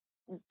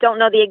don't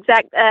know the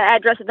exact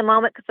address at the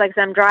moment because, like I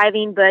said, I'm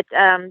driving, but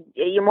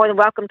you're more than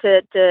welcome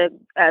to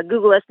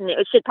Google us and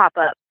it should pop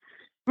up.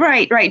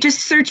 Right.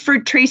 Just search for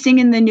Tracing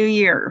in the New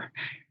Year,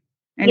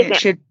 and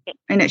Yes,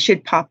 it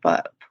should pop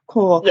up.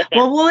 Cool. Yes, ma'am.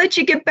 Well, we'll let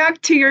you get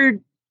back to your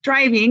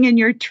driving and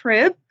your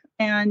trip.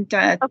 And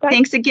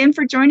thanks again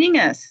for joining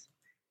us.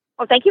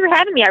 Well, thank you for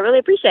having me. I really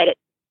appreciate it.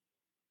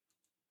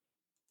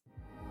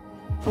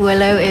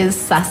 Willow is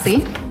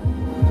sassy,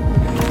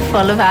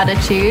 full of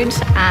attitude,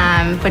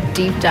 but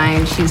deep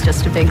down she's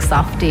just a big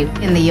softie.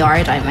 In the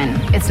yard I'm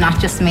in, it's not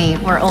just me,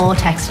 we're all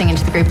texting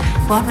into the group,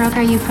 what rug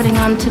are you putting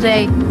on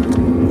today?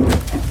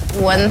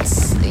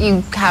 Once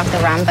you have the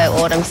Rambo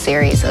Autumn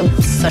series,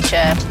 it's such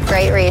a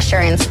great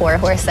reassurance for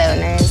horse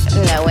owners,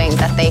 knowing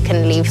that they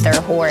can leave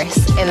their horse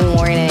in the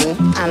morning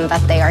and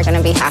that they are going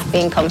to be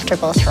happy and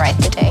comfortable throughout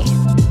the day.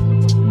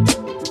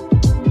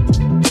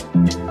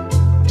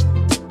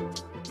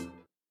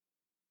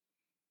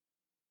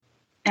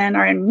 And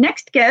our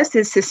next guest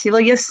is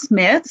Cecilia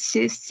Smith.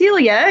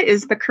 Cecilia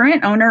is the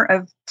current owner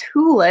of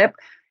Tulip,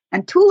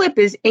 and Tulip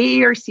is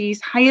AARC's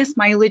highest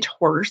mileage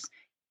horse.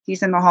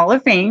 He's in the Hall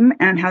of Fame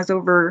and has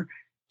over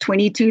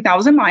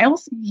 22,000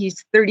 miles.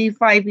 He's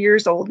 35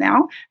 years old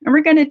now. And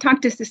we're going to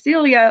talk to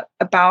Cecilia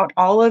about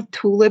all of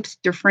Tulip's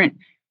different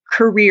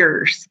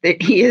careers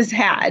that he has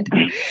had.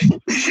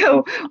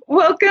 So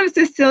welcome,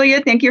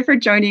 Cecilia. Thank you for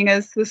joining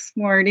us this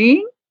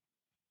morning.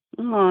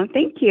 Oh,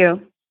 thank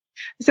you.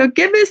 So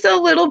give us a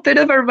little bit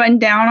of a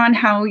rundown on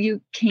how you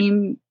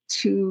came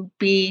to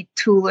be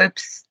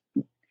Tulip's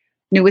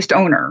newest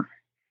owner.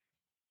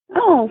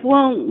 Oh,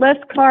 well, Les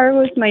Carr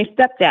was my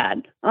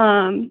stepdad.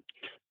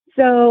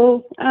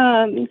 So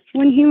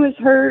when he was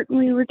hurt,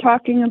 we were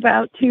talking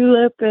about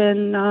Tulip,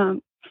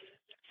 and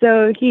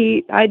so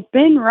I'd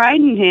been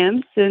riding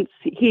him since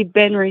he'd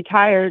been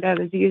retired. I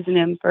was using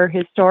him for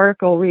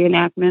historical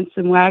reenactments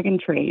and wagon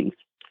trains.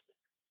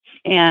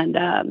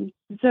 And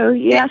so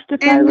he asked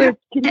if I would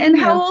continue. And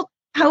how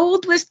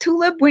old was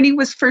Tulip when he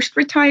was first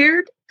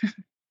retired?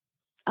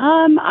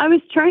 I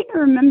was trying to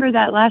remember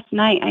that last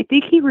night. I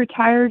think he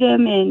retired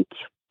him in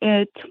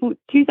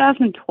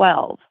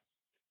 2012.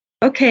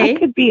 Okay. I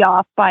could be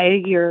off by a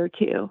year or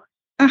two.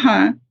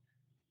 Uh-huh.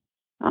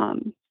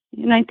 And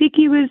I think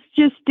he was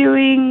just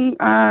doing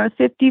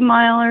 50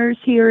 milers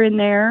here and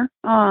there.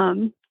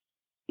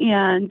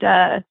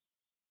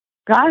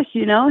 Gosh,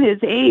 his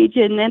age,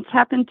 and that's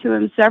happened to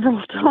him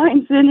several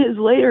times in his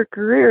later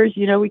careers.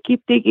 We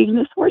keep thinking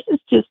this horse is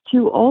just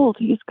too old.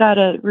 We got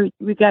to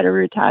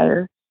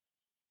retire.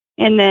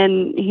 And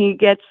then he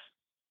gets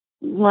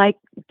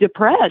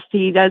depressed.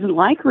 He doesn't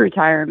like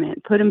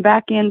retirement. Put him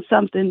back in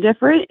something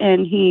different,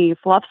 and he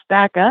fluffs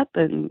back up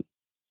and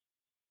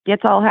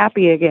gets all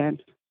happy again.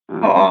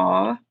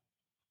 Aww.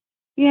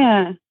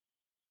 Yeah.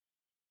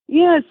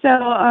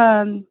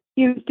 So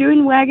he was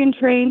doing wagon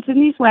trains, and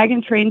these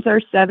wagon trains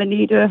are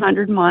 70 to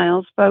 100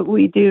 miles, but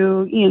we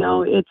do,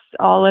 it's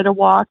all at a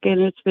walk,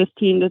 and it's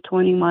 15 to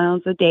 20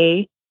 miles a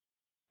day.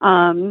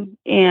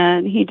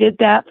 And he did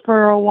that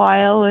for a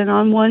while, and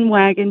on one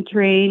wagon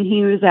train,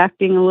 he was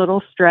acting a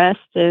little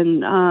stressed,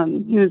 and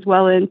he was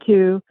well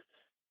into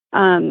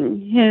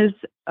his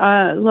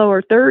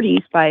lower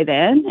 30s by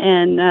then.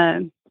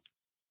 And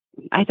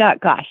I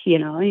thought, gosh,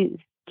 he's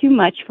too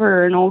much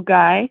for an old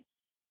guy.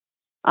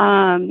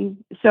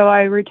 So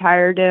I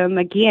retired him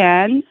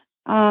again.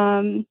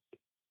 And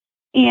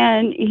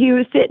he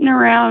was sitting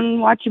around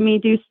watching me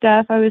do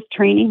stuff. I was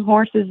training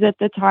horses at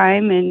the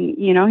time, and,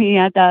 he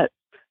had that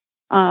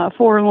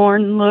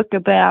forlorn look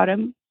about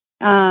him.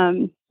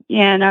 And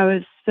I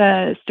was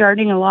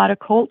starting a lot of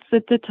colts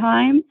at the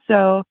time.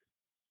 So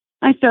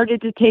I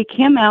started to take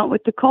him out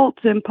with the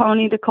colts and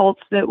pony the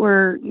colts that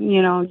were,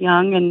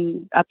 young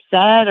and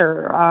upset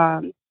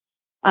or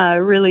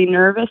really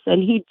nervous,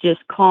 and he'd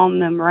just calm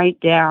them right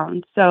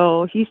down.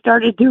 So he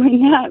started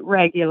doing that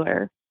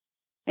regular.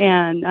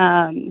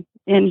 And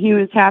he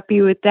was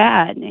happy with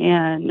that.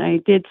 And I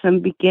did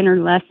some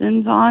beginner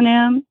lessons on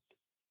him.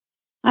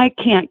 I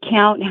can't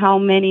count how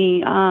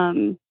many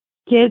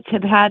kids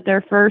have had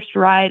their first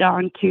ride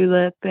on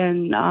Tulip,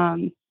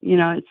 and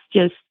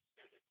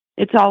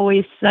it's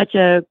always such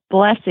a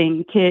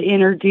blessing to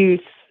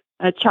introduce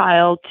a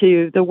child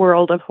to the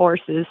world of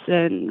horses.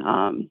 And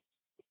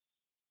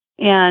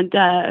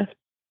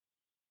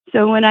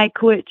so when I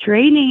quit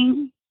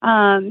training,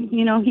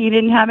 he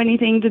didn't have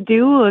anything to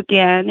do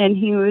again, and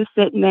he was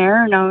sitting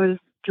there, and I was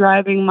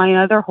driving my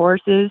other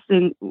horses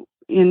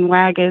in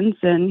wagons,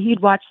 and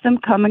he'd watch them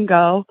come and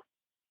go.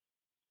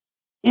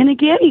 And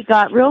again, he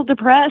got real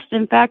depressed.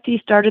 In fact, he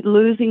started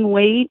losing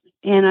weight,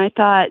 and I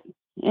thought,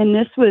 and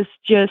this was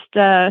just,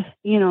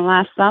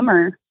 last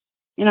summer,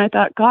 and I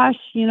thought, gosh,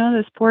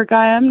 this poor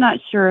guy, I'm not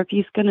sure if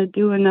he's going to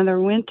do another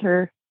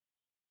winter.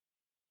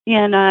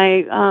 And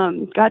I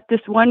got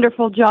this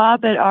wonderful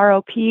job at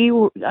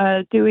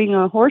ROP doing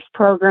a horse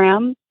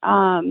program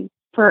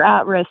for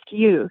at-risk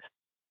youth.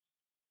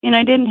 And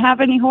I didn't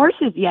have any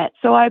horses yet.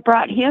 So I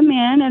brought him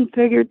in and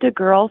figured the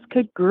girls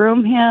could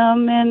groom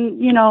him and,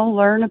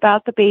 learn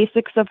about the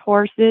basics of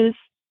horses.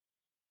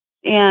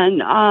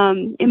 And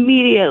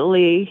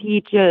immediately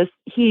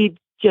he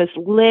just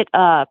lit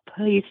up.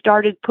 He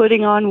started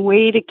putting on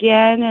weight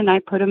again, and I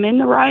put him in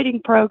the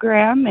riding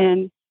program,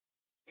 and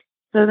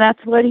so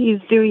that's what he's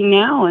doing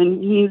now.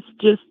 And he's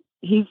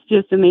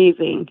just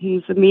amazing.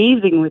 He's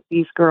amazing with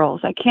these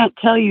girls. I can't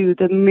tell you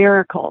the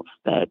miracles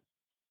that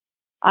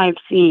I've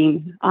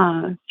seen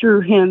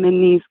through him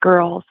and these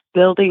girls,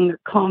 building their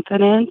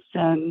confidence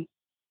and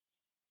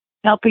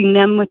helping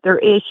them with their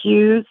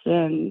issues.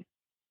 And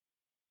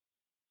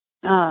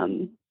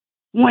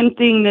one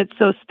thing that's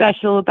so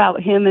special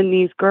about him and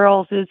these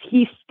girls is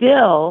he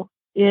still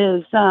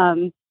is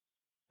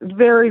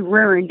very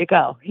raring to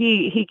go.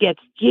 He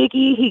gets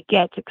jiggy, he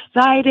gets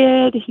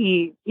excited.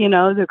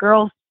 The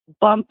girls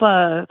bump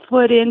a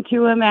foot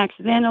into him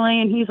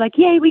accidentally, and he's like,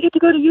 "Yay, we get to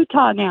go to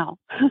Utah now."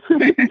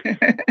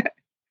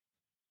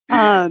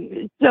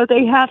 So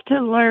they have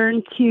to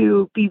learn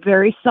to be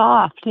very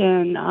soft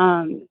and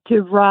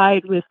to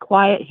ride with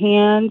quiet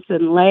hands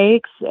and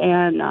legs,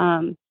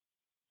 and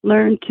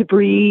learn to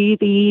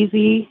breathe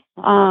easy.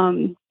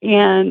 And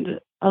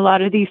a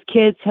lot of these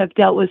kids have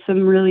dealt with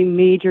some really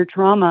major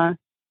trauma,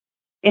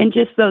 and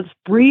just those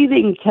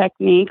breathing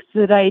techniques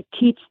that I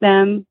teach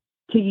them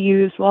to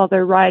use while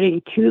they're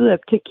riding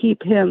Tulip to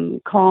keep him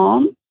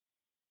calm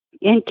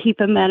and keep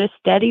him at a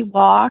steady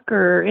walk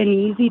or an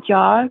easy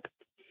jog.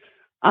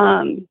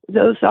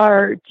 Those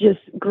are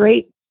just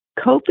great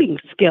coping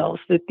skills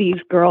that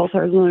these girls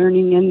are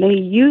learning, and they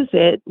use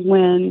it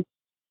when,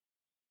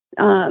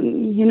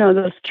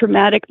 those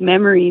traumatic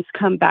memories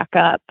come back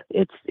up.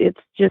 It's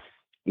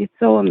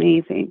so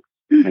amazing.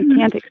 I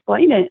can't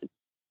explain it.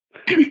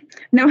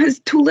 Now, has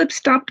Tulip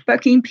stopped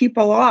bucking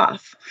people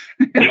off?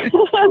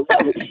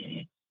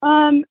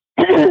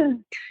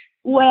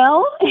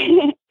 Well,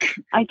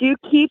 I do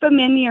keep him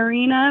in the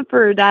arena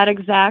for that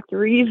exact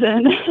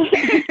reason.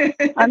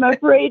 I'm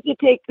afraid to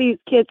take these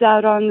kids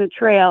out on the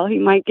trail. He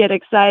might get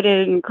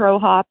excited and crow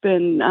hop,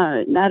 and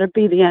that'll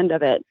be the end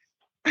of it.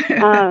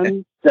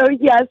 So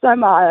yes,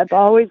 I've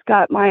always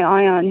got my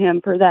eye on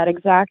him for that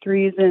exact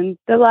reason.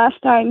 The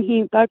last time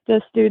he bucked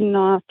a student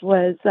off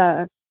was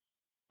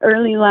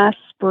early last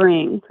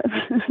spring.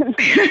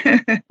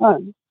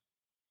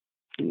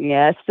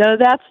 Yes, so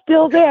that's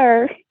still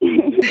there.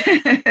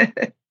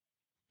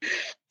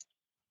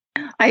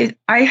 I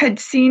had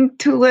seen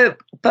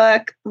Tulip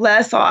buck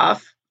Les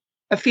off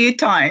a few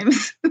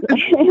times.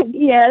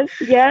 Yes.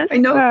 I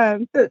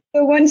know the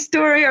one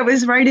story, I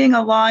was riding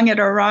along at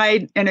a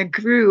ride in a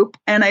group,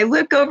 and I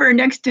look over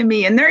next to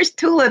me, and there's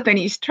Tulip, and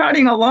he's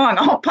trotting along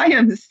all by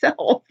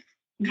himself.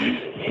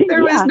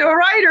 There was no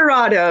rider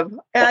on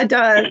him.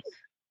 And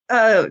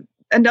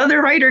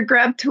another rider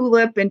grabbed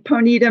Tulip and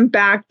ponied him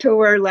back to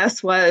where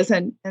Les was,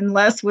 and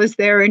Les was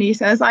there, and he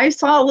says, "I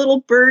saw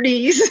little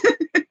birdies."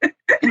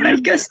 I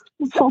guess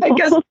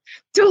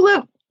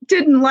Tulip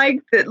didn't like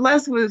that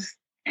Les was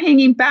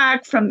hanging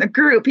back from the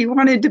group. He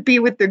wanted to be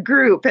with the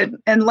group,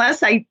 and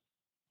Les, I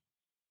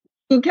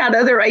think, had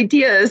other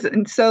ideas,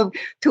 and so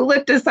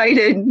Tulip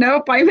decided,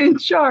 "Nope, I'm in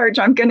charge.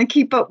 I'm going to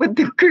keep up with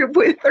the group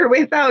with or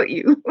without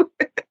you."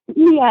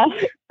 Yeah,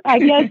 I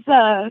guess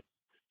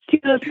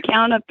Tulip's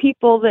count of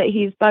people that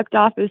he's bucked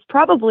off is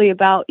probably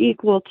about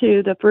equal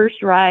to the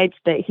first rides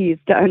that he's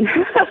done.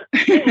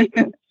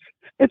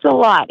 It's a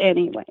lot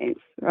anyways.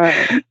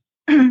 Right.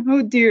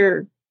 Oh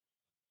dear.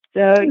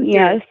 So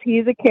yes,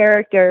 he's a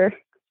character.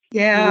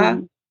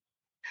 Yeah.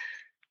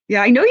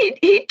 Yeah, I know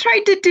he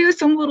tried to do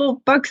some little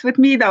bucks with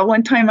me that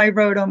one time I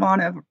rode him on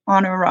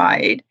a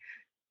ride.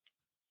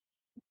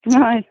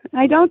 I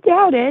don't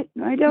doubt it.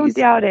 He's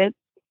doubt it.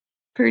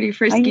 Pretty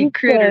frisky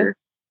critter.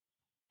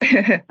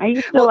 I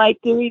used to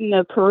like doing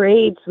the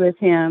parades with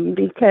him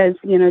because,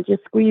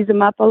 just squeeze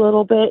him up a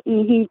little bit,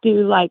 and he'd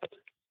do like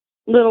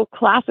little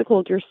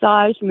classical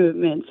dressage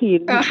movements.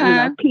 He'd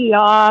pee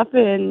off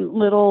and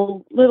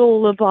little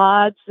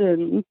levades,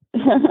 and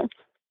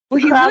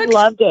well, crowd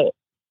loved it.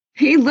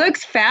 He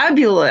looks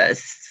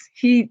fabulous.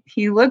 He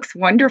looks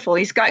wonderful.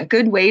 He's got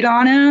good weight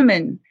on him,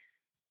 and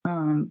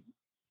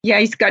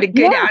he's got a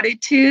good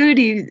attitude.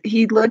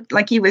 He looked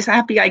like he was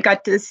happy. I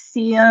got to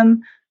see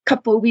him a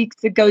couple of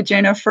weeks ago,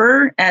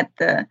 Jennifer, at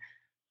the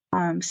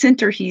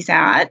center he's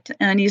at,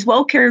 and he's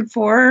well cared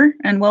for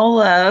and well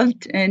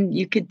loved, and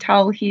you could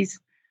tell he's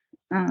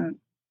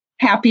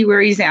happy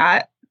where he's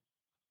at.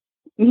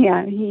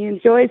 Yeah, he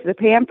enjoys the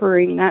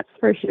pampering, that's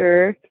for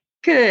sure.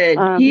 Good.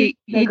 He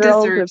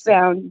deserves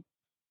it.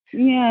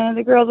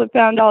 The girls have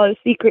found all his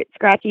secret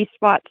scratchy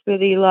spots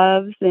that he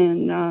loves,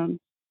 and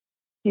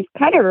he's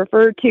kind of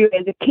referred to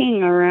as a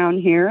king around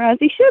here, as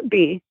he should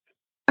be.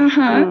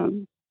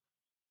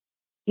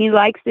 He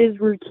likes his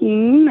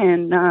routine,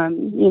 and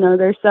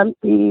there's some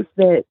things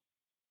that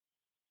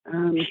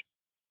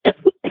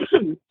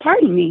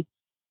pardon me,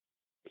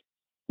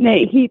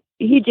 that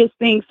he just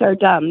thinks are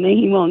dumb that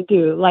he won't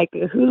do, like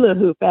a hula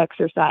hoop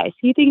exercise.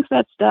 He thinks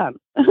that's dumb.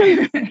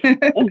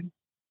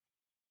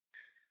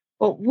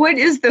 Well, what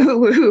is the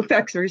hula hoop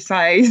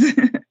exercise?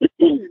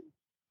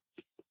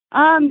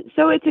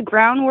 So it's a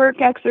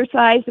groundwork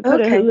exercise to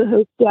put a hula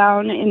hoop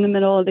down in the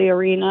middle of the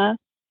arena.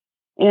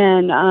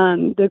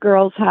 And the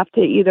girls have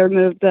to either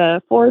move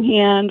the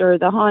forehand or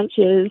the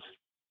haunches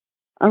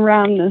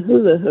around the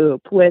hula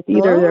hoop with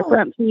either their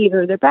front feet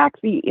or their back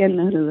feet in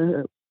the hula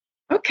hoop.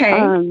 Okay.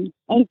 And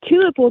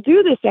Tulip will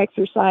do this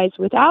exercise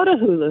without a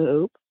hula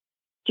hoop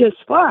just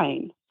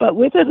fine. But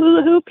with a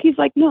hula hoop, he's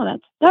like, no,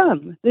 that's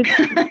dumb. We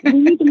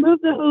need to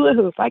move the hula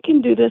hoop. I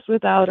can do this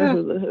without a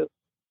hula hoop.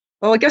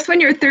 Well, I guess when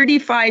you're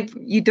 35,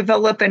 you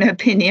develop an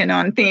opinion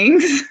on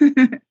things.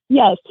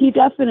 Yes, he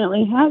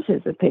definitely has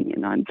his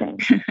opinion on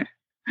things.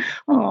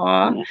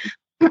 Aw.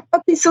 Yeah.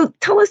 Okay, so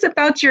tell us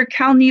about your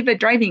Calneva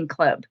Driving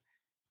Club.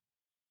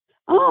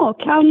 Oh,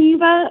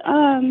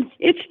 Calneva,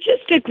 it's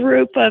just a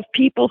group of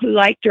people who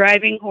like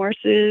driving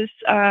horses.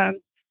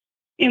 And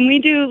we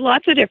do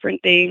lots of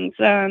different things.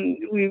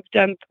 We've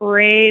done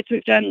parades.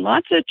 We've done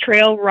lots of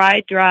trail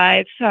ride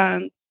drives.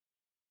 And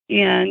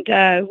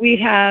we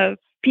have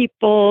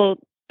people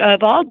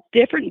of all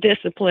different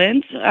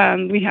disciplines.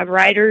 We have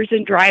riders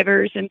and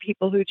drivers and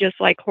people who just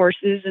like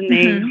horses and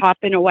they hop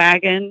in a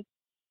wagon.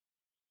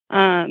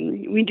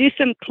 We do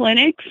some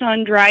clinics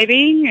on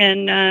driving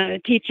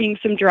and teaching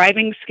some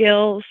driving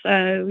skills.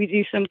 We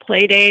do some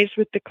play days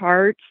with the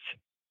carts,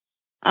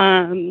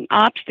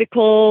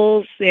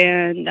 obstacles,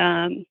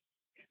 and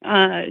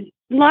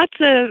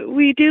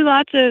we do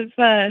lots of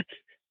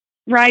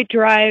ride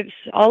drives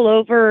all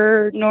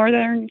over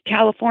Northern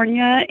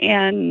California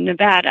and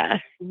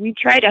Nevada. We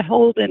try to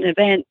hold an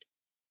event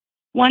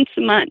once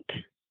a month.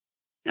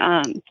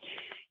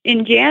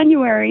 In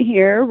January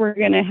here, we're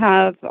going to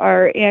have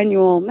our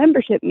annual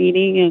membership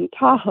meeting in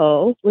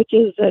Tahoe, which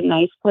is a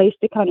nice place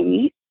to kind of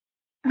meet,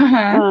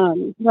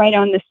 right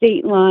on the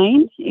state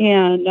line,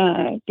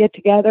 and get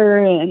together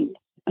and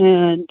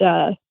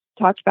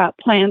talk about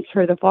plans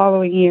for the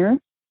following year.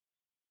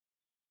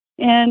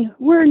 And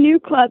we're a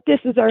new club. This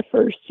is our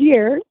first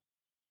year,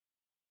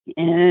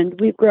 and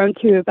we've grown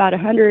to about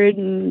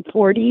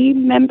 140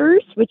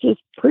 members, which is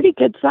pretty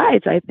good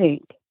size, I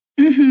think.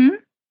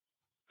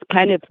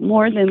 Kind of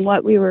more than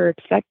what we were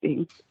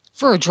expecting.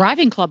 For a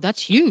driving club,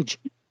 that's huge.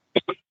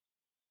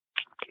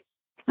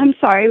 I'm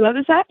sorry, what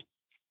was that?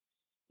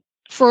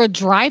 For a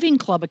driving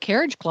club, a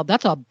carriage club,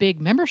 that's a big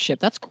membership.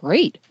 That's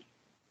great.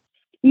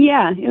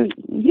 Yeah,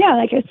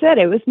 like I said,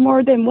 it was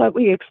more than what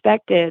we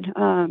expected.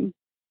 We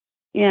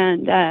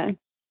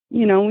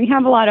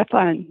have a lot of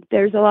fun.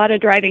 There's a lot of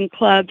driving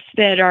clubs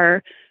that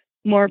are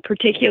more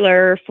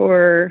particular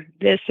for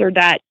this or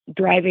that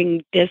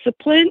driving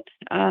discipline.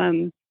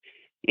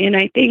 And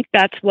I think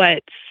that's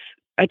what's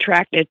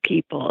attracted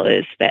people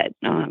is that,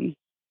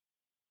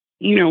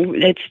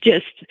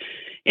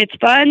 it's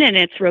fun and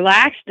it's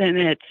relaxed and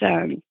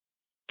it's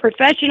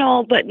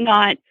professional, but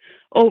not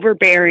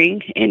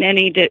overbearing in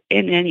any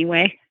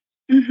way.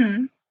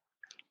 And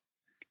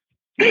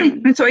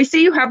so I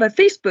see you have a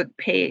Facebook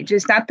page.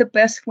 Is that the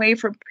best way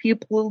for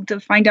people to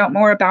find out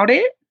more about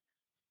it?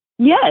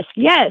 Yes.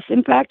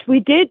 In fact, we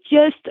did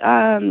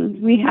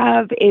we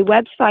have a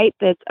website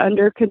that's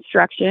under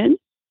construction.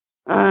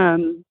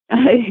 In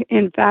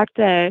fact,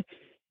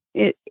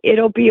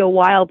 it'll be a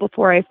while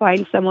before I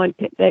find someone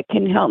that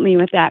can help me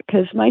with that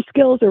because my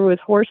skills are with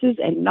horses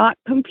and not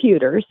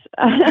computers.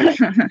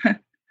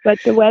 But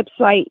the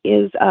website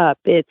is up.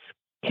 It's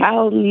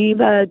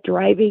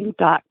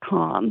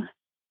calnevadriving.com.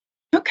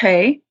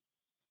 Okay,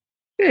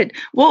 good.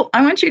 Well,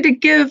 I want you to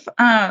give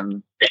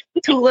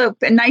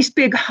Tulip a nice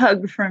big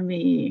hug from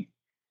me.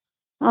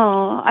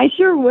 Oh, I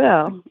sure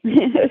will.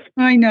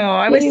 I know.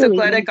 I was so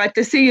glad I got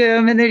to see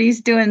him and that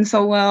he's doing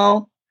so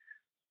well.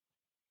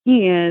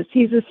 He is.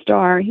 He's a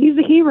star. He's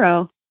a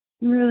hero.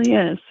 He really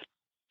is.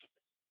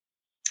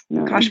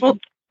 Gosh, well,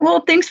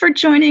 thanks for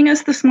joining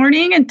us this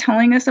morning and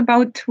telling us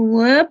about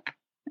Tulip.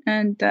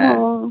 And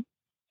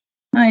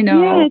I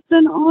know. Yeah, it's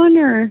an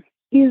honor.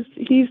 He's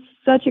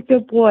such a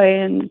good boy,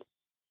 and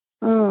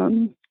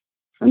I'm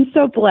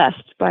so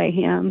blessed by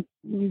him.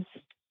 He's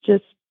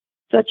just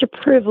such a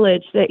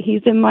privilege that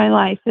he's in my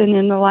life and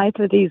in the life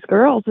of these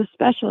girls,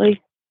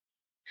 especially.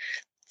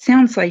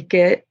 Sounds like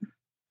it.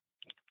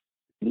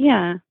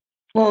 Yeah.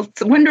 Well,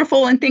 it's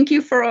wonderful, and thank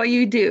you for all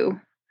you do.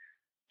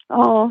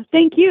 Oh,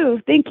 thank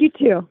you. Thank you,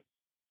 too.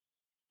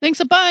 Thanks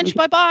a bunch.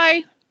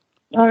 Bye-bye.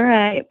 All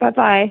right.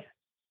 Bye-bye.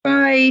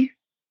 Bye.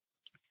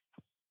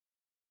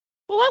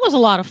 Well, that was a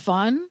lot of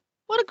fun.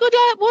 What a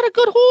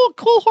good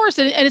cool horse.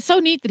 And it's so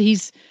neat that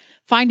he's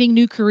finding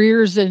new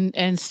careers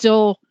and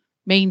still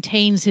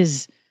maintains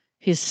his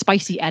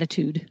spicy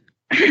attitude.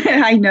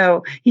 I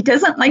know. He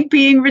doesn't like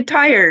being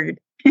retired.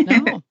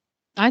 No,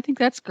 I think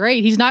that's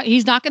great. He's not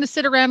going to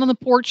sit around on the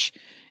porch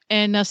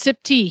and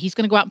sip tea. He's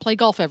going to go out and play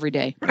golf every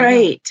day.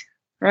 Right.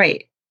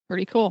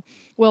 Pretty cool.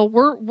 Well,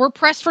 we're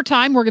pressed for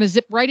time. We're going to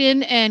zip right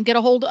in and get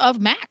a hold of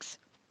Max.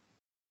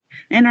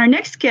 And our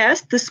next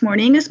guest this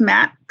morning is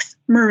Max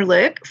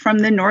Merlick from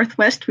the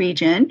Northwest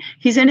region.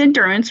 He's an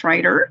endurance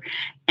rider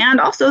and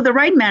also the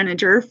ride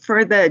manager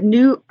for the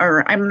new,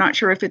 or I'm not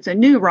sure if it's a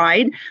new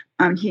ride.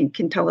 He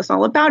can tell us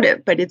all about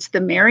it, but it's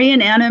the Mary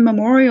and Anna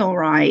Memorial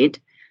Ride.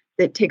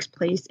 that takes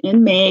place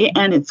in May,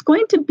 and it's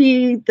going to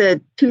be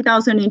the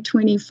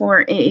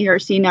 2024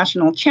 AARC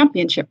National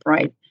Championship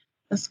ride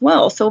as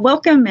well. So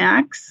welcome,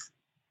 Max.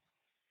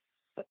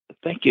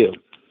 Thank you.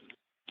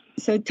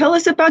 So tell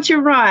us about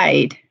your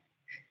ride.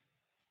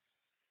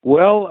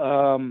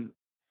 Well,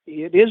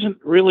 it isn't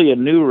really a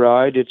new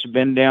ride. It's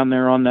been down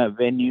there on that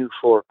venue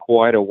for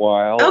quite a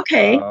while.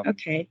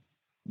 Okay.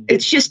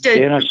 It's just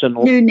a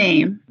new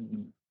name.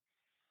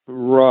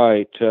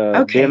 Right.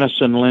 Okay.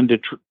 Dennis and Linda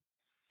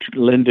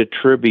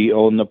Tribby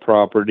own the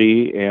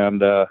property,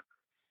 and of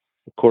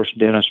course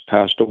Dennis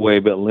passed away,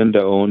 but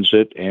Linda owns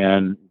it,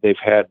 and they've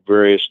had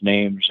various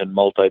names and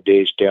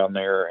multi-days down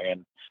there,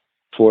 and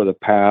for the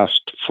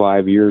past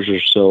 5 years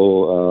or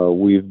so,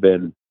 we've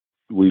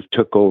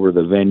took over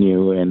the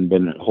venue and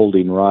been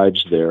holding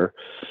rides there.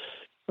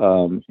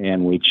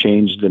 And we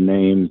changed the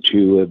name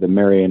to the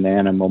Mary and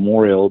Anna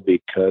Memorial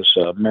because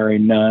Mary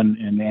Nunn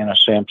and Anna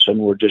Sampson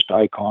were just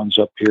icons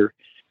up here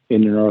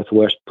in the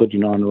Northwest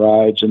putting on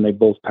rides, and they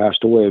both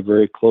passed away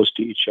very close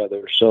to each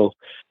other. So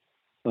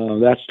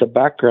that's the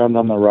background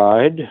on the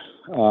ride.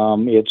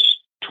 It's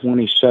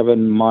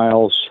 27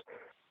 miles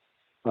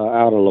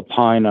out of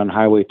Lapine on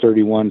Highway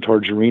 31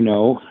 towards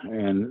Reno,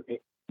 and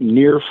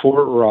near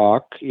Fort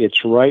Rock.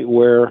 It's right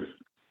where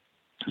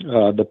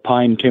the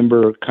pine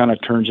timber kind of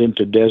turns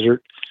into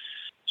desert.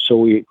 So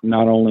we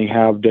not only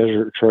have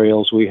desert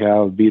trails, we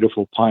have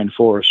beautiful pine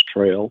forest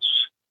trails.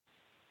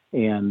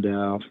 And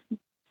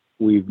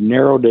we've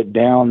narrowed it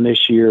down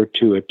this year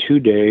to a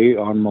 2-day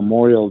on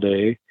Memorial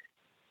Day.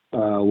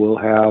 We'll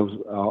have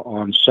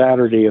on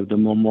Saturday of the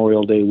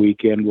Memorial Day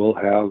weekend, we'll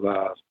have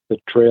the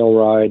trail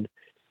ride,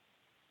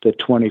 the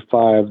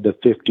 25, the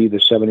 50, the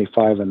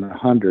 75, and the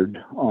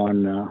 100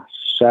 on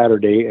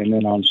Saturday. And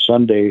then on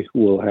Sunday,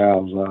 we'll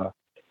have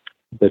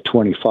the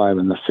 25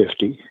 and the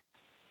 50.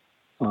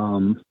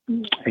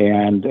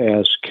 And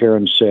as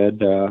Karen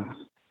said,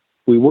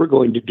 we were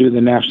going to do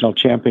the national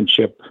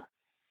championship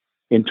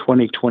in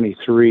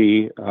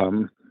 2023.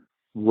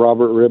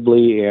 Robert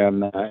Ribley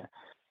and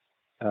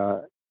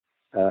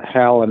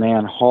Hal and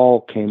Ann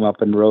Hall came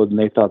up and rode, and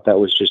they thought that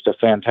was just a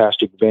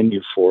fantastic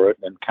venue for it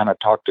and kind of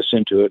talked us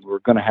into it. We're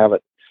going to have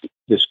it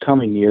this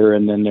coming year,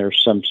 and then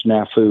there's some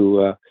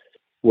snafu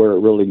where it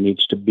really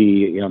needs to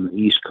be on the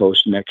East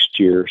Coast next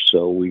year.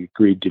 So we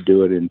agreed to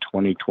do it in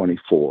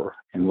 2024,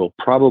 and we'll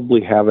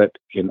probably have it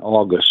in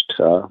August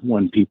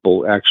when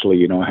people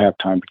actually, have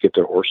time to get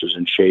their horses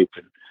in shape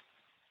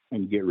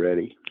and get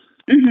ready.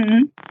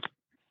 Mm-hmm.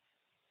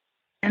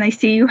 And I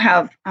see you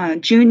have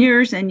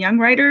juniors and young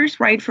riders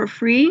ride for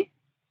free.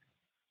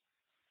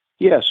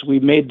 Yes, we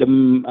made the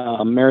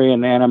Mary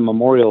and Anna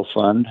Memorial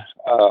Fund,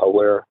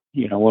 where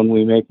when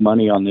we make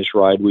money on this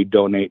ride, we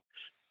donate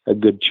a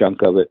good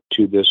chunk of it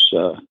to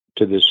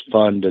this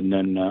fund, and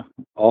then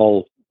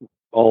all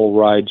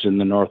rides in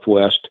the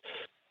Northwest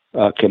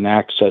can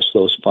access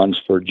those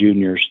funds for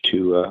juniors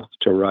to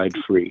ride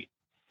free.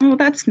 Oh,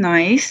 that's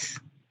nice.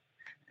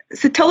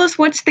 So tell us,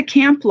 what's the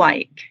camp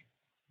like?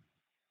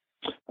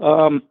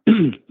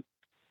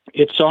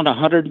 It's on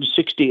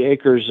 160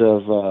 acres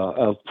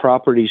of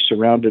property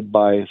surrounded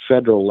by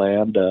federal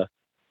land,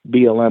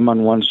 BLM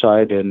on one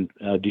side and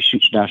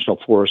Deschutes National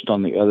Forest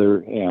on the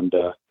other, and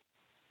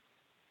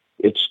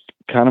it's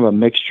kind of a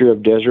mixture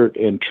of desert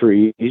and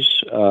trees.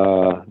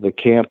 The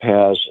camp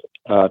has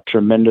a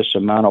tremendous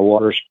amount of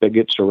water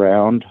spigots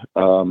around.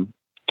 Since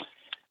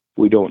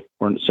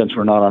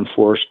we're not on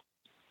Forest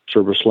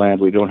Service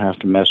land, we don't have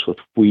to mess with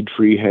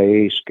weed-free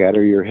hay,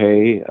 scatter your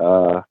hay.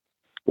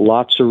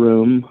 Lots of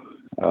room.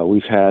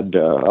 We've had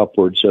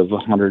upwards of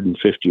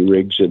 150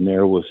 rigs in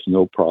there with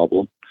no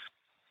problem.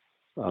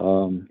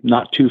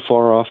 Not too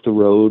far off the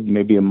road,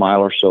 maybe a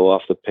mile or so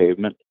off the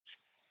pavement.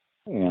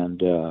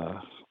 And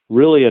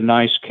really a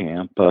nice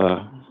camp.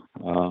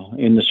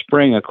 In the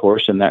spring, of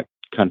course, in that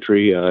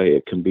country,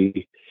 it can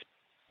be,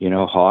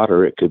 hot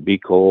or it could be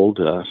cold.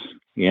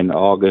 In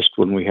August,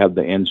 when we have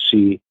the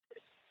NC,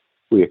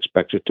 we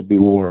expect it to be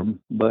warm,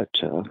 but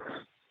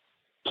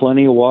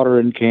plenty of water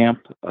in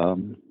camp.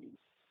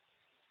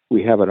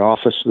 We have an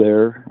office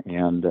there,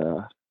 and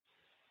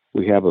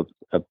we have a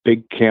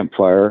big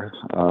campfire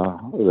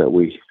that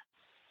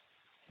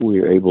we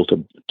are able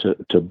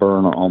to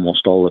burn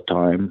almost all the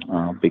time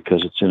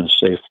because it's in a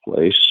safe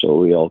place. So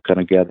we all kind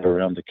of gather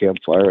around the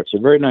campfire. It's a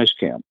very nice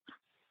camp.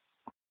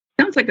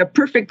 Sounds like a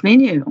perfect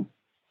venue.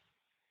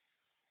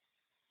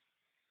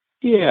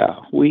 Yeah,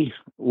 we've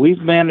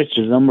managed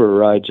a number of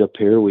rides up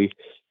here. We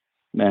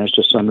managed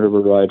a Sun River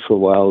ride for a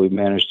while. We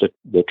managed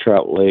the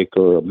Trout Lake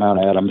or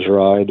Mount Adams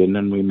ride, and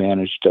then we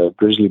managed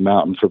Grizzly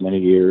Mountain for many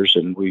years,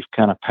 and we've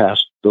kind of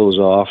passed those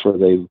off or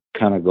they've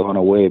kind of gone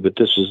away, but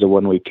this is the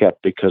one we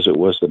kept because it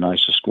was the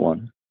nicest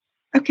one.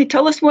 Okay,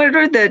 tell us, what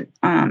are the,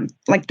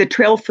 the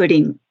trail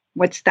footing?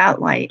 What's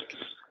that like?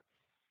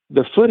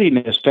 The footing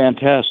is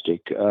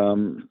fantastic.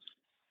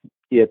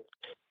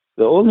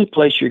 The only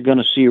place you're going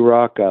to see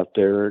rock out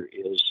there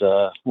is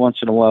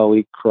once in a while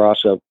we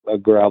cross a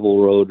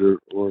gravel road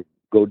or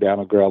go down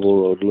a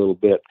gravel road a little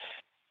bit.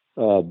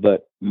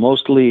 But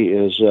mostly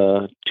is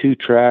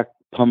 2-track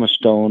pumice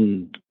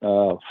stone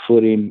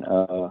footing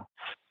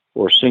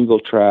or single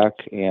track,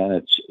 and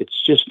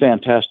it's just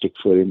fantastic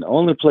footing. The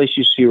only place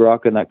you see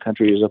rock in that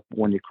country is up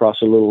when you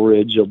cross a little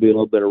ridge. There'll be a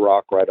little bit of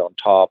rock right on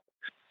top,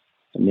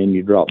 and then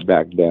you drop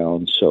back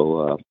down.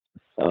 So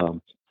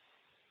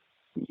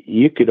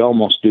you could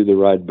almost do the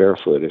ride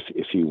barefoot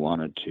if you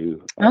wanted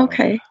to.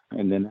 Okay.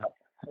 And then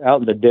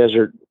out in the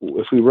desert,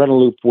 if we run a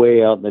loop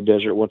way out in the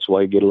desert, once in a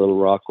while you get a little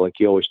rock like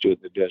you always do in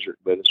the desert.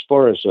 But as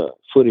far as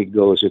footing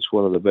goes, it's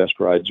one of the best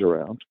rides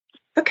around.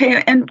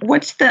 Okay, and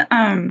what's the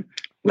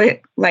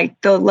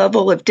like the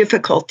level of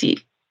difficulty?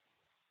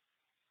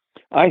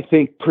 I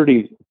think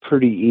pretty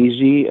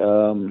easy.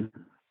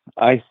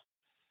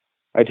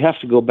 I'd have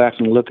to go back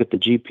and look at the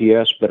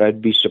GPS, but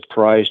I'd be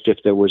surprised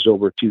if there was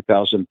over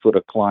 2,000 foot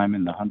of climb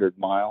in the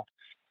 100-mile.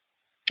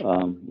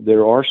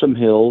 There are some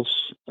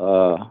hills.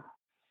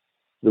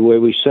 The way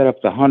we set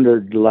up the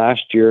 100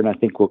 last year, and I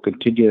think we'll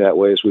continue that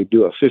way, is we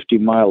do a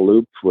 50-mile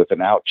loop with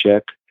an out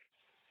check,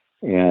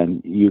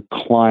 and you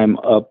climb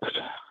up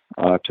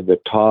to the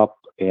top,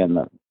 and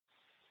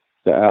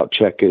the out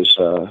check is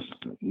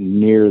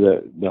near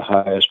the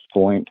highest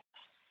point,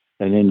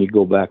 and then you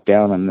go back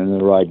down, and then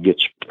the ride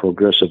gets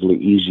progressively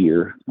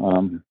easier.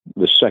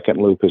 The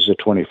second loop is a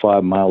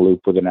 25-mile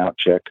loop with an out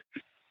check,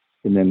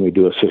 and then we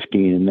do a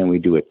 15, and then we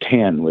do a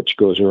 10, which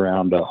goes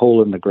around a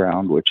hole in the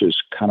ground, which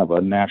is kind of a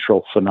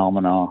natural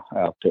phenomenon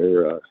out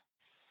there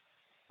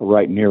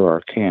right near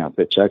our camp.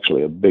 It's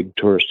actually a big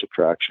tourist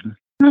attraction.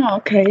 Oh,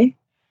 okay.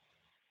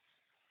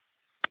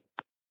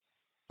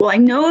 Well, I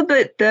know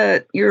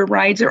that your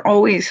rides are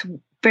always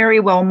very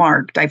well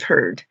marked, I've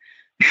heard.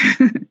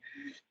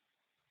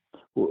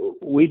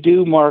 We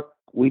do mark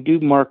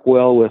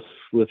well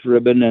with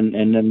ribbon,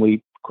 and then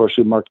we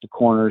mark the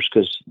corners,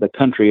 because the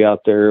country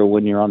out there,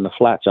 when you're on the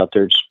flats out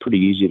there, it's pretty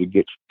easy to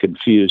get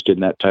confused in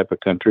that type of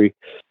country.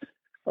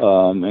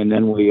 And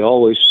then we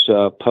always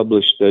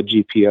publish the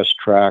GPS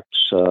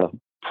tracks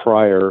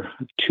prior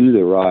to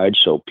the ride,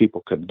 so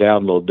people can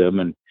download them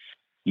and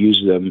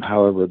use them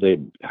however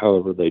they'd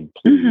please.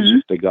 Mm-hmm.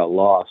 If they got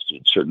lost,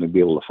 you'd certainly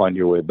be able to find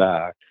your way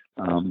back.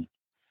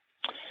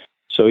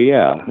 So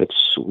yeah,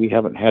 we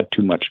haven't had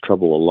too much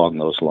trouble along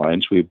those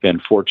lines. We've been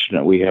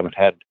fortunate. We haven't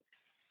had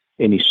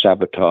any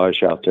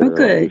sabotage out there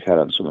like we've had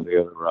on some of the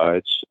other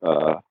rides.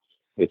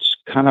 It's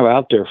kind of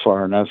out there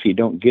far enough. You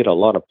don't get a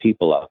lot of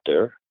people out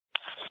there.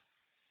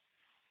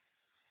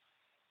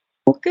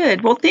 Well,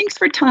 good. Well, thanks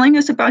for telling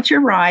us about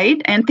your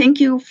ride, and thank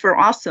you for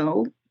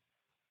also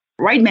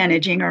ride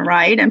managing a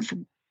ride and for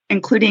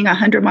including a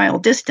 100-mile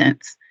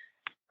distance.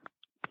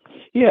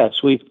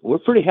 Yes, we're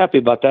pretty happy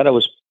about that. It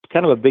was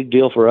kind of a big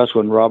deal for us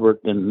when Robert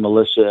and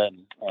Melissa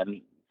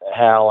and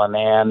Hal and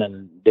Ann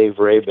and Dave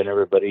Rabe and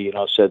everybody,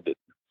 said that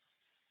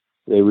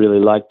they really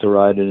liked the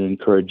ride and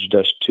encouraged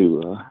us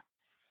to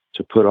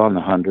put on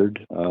the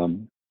 100.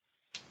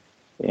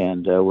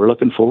 And we're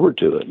looking forward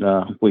to it.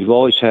 We've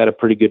always had a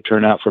pretty good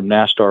turnout from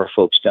NASTAR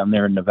folks down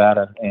there in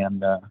Nevada,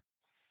 and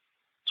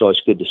it's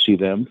always good to see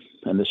them.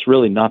 And it's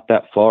really not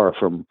that far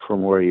from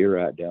where you're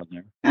at down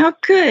there. Oh,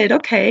 good.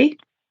 Okay.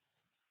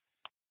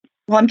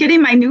 Well, I'm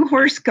getting my new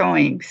horse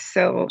going,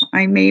 so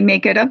I may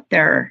make it up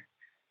there.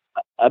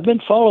 I've been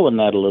following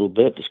that a little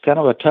bit. It's kind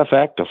of a tough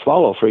act to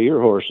follow for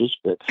your horses,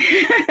 but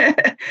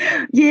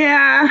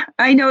yeah,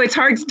 I know it's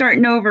hard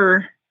starting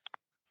over.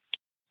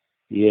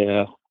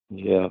 Yeah.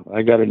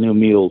 I got a new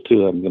mule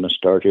too. I'm going to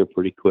start here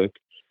pretty quick.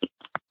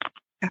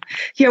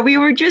 Yeah, we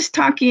were just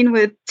talking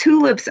with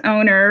Tulip's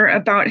owner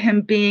about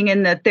him being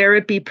in the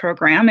therapy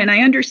program, and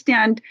I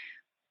understand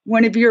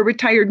one of your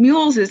retired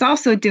mules is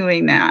also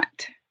doing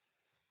that.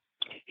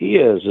 He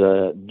is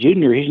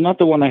Junior. He's not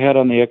the one I had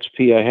on the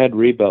XP. I had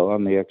Reba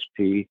on the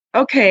XP.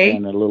 Okay.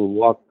 And a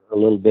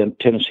little bit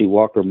Tennessee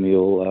Walker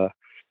mule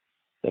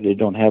that I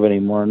don't have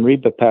anymore. And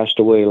Reba passed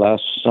away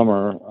last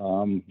summer.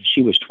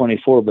 She was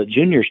 24, but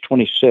Junior's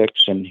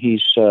 26, and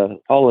he's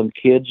hauling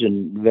kids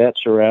and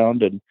vets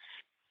around and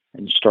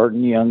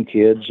starting young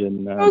kids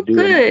and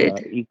doing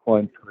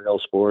equine trail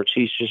sports.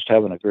 He's just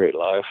having a great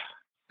life.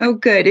 Oh,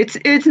 good.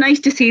 It's nice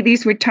to see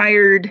these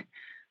retired,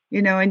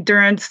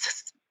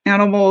 endurance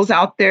animals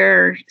out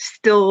there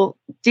still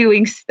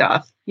doing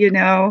stuff, Yes,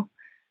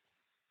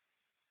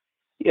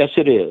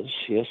 it is.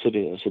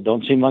 It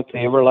don't seem like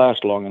they ever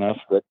last long enough,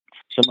 but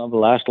some of them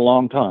last a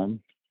long time.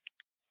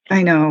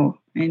 I know.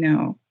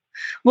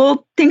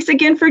 Well, thanks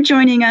again for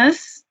joining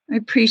us. I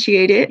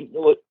appreciate it.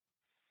 Well,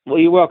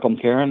 you're welcome,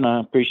 Karen. I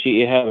appreciate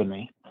you having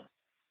me.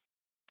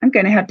 I'm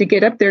going to have to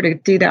get up there to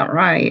do that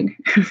ride.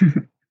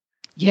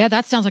 Yeah,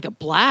 that sounds like a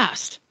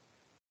blast.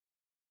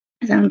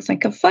 Sounds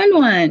like a fun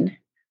one.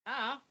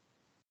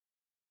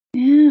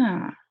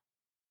 Yeah.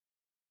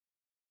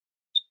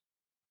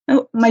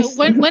 Oh,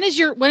 so when is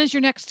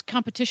your next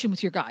competition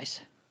with your guys?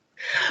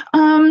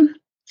 I'm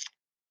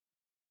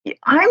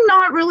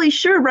not really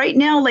sure right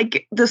now.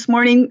 Like this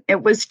morning,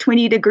 it was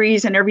 20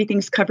 degrees and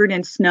everything's covered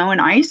in snow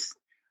and ice.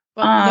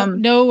 Well,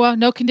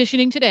 no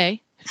conditioning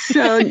today.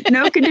 So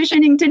no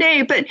conditioning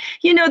today, but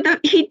he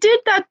did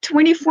that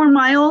 24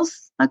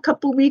 miles a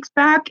couple weeks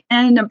back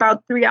and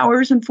about 3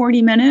 hours and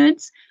 40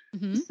 minutes.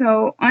 Mm-hmm.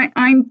 So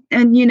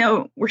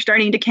we're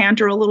starting to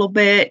canter a little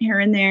bit here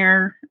and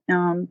there.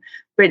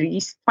 But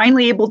he's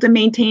finally able to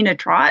maintain a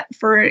trot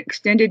for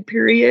extended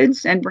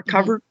periods and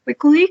recover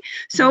quickly.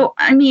 So,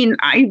 I mean,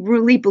 I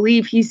really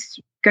believe he's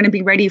going to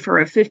be ready for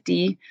a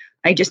 50.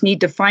 I just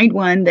need to find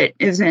one that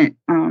isn't,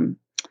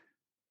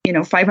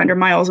 500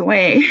 miles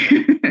away.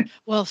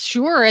 Well,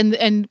 sure. And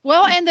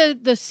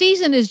the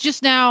season is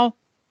just now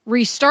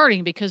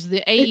restarting because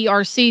the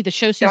AERC, the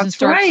show season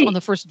starts on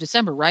the 1st of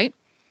December, right?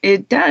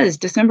 It does.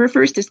 December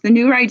 1st is the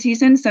new ride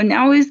season. So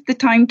now is the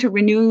time to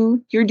renew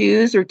your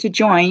dues or to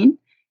join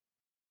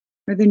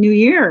for the new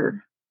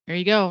year. There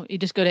you go. You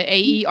just go to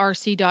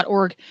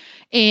aerc.org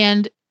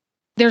and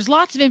there's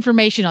lots of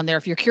information on there.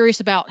 If you're curious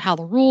about how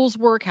the rules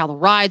work, how the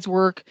rides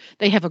work,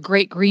 they have a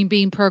great green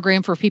bean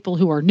program for people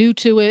who are new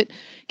to it.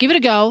 Give it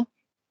a go.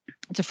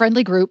 It's a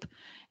friendly group.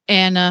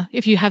 And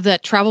if you have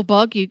that travel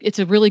bug, it's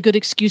a really good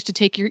excuse to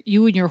take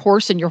you and your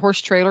horse and your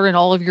horse trailer and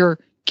all of your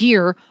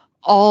gear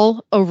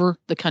all over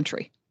the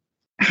country.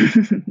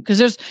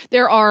 Because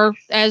there are,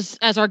 as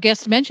our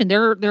guest mentioned,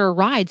 there are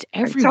rides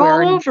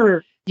everywhere. It's all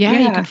over. Yeah,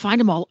 you can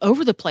find them all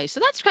over the place. So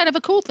that's kind of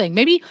a cool thing.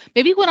 Maybe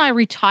when I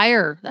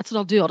retire, that's what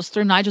I'll do. I'll just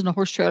throw Nigel in a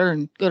horse trailer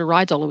and go to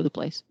rides all over the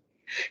place.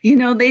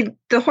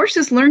 The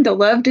horses learn to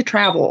love to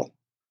travel.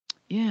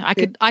 Yeah,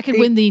 I could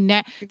win the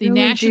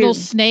National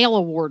Snail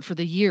Award for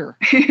the year.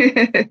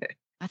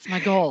 That's my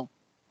goal.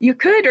 You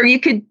could, or you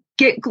could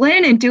get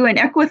Glenn and do an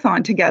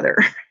equithon together.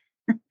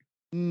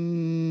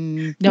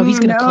 No, he's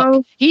going to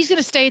cook. He's going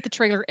to stay at the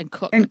trailer and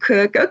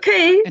cook.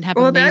 Okay. And have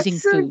amazing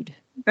food.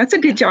 That's a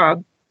good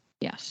job.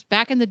 Yes.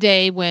 Back in the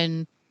day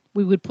when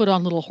we would put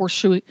on little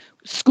horse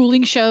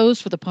schooling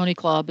shows for the Pony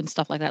Club and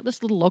stuff like that,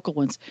 just little local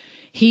ones.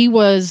 He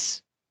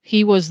was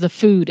the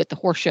food at the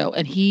horse show,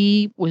 and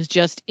he was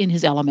just in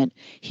his element.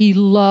 He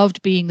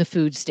loved being the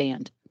food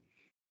stand.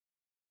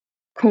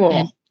 Cool.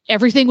 And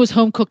everything was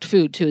home-cooked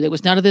food, too. There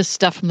was none of this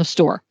stuff from the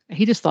store.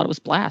 He just thought it was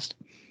blast.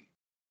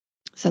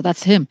 So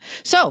that's him.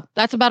 So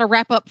that's about a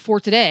wrap-up for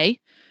today.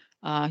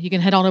 You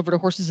can head on over to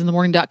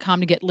horsesinthemorning.com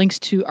to get links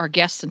to our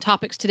guests and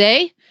topics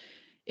today.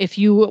 If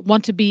you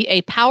want to be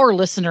a power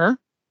listener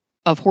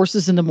of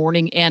Horses in the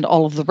Morning and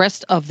all of the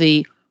rest of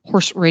the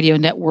Horse Radio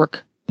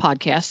Network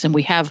podcasts, and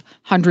we have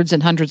hundreds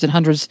and hundreds and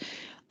hundreds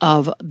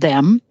of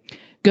them,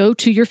 go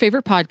to your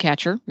favorite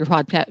podcatcher, your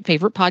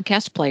favorite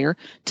podcast player,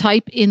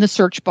 type in the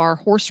search bar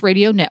Horse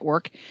Radio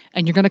Network,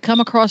 and you're going to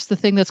come across the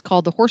thing that's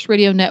called the Horse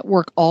Radio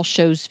Network All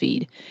Shows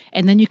feed.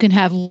 And then you can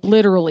have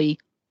literally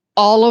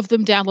all of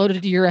them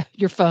downloaded to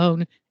your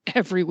phone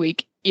every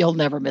week. You'll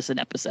never miss an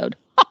episode.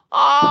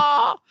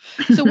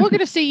 So we're going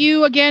to see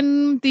you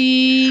again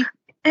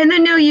in the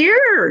new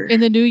year. In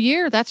the new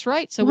year. That's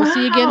right. So we'll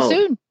see you again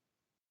soon.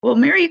 Well,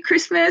 Merry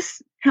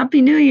Christmas.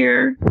 Happy New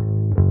Year.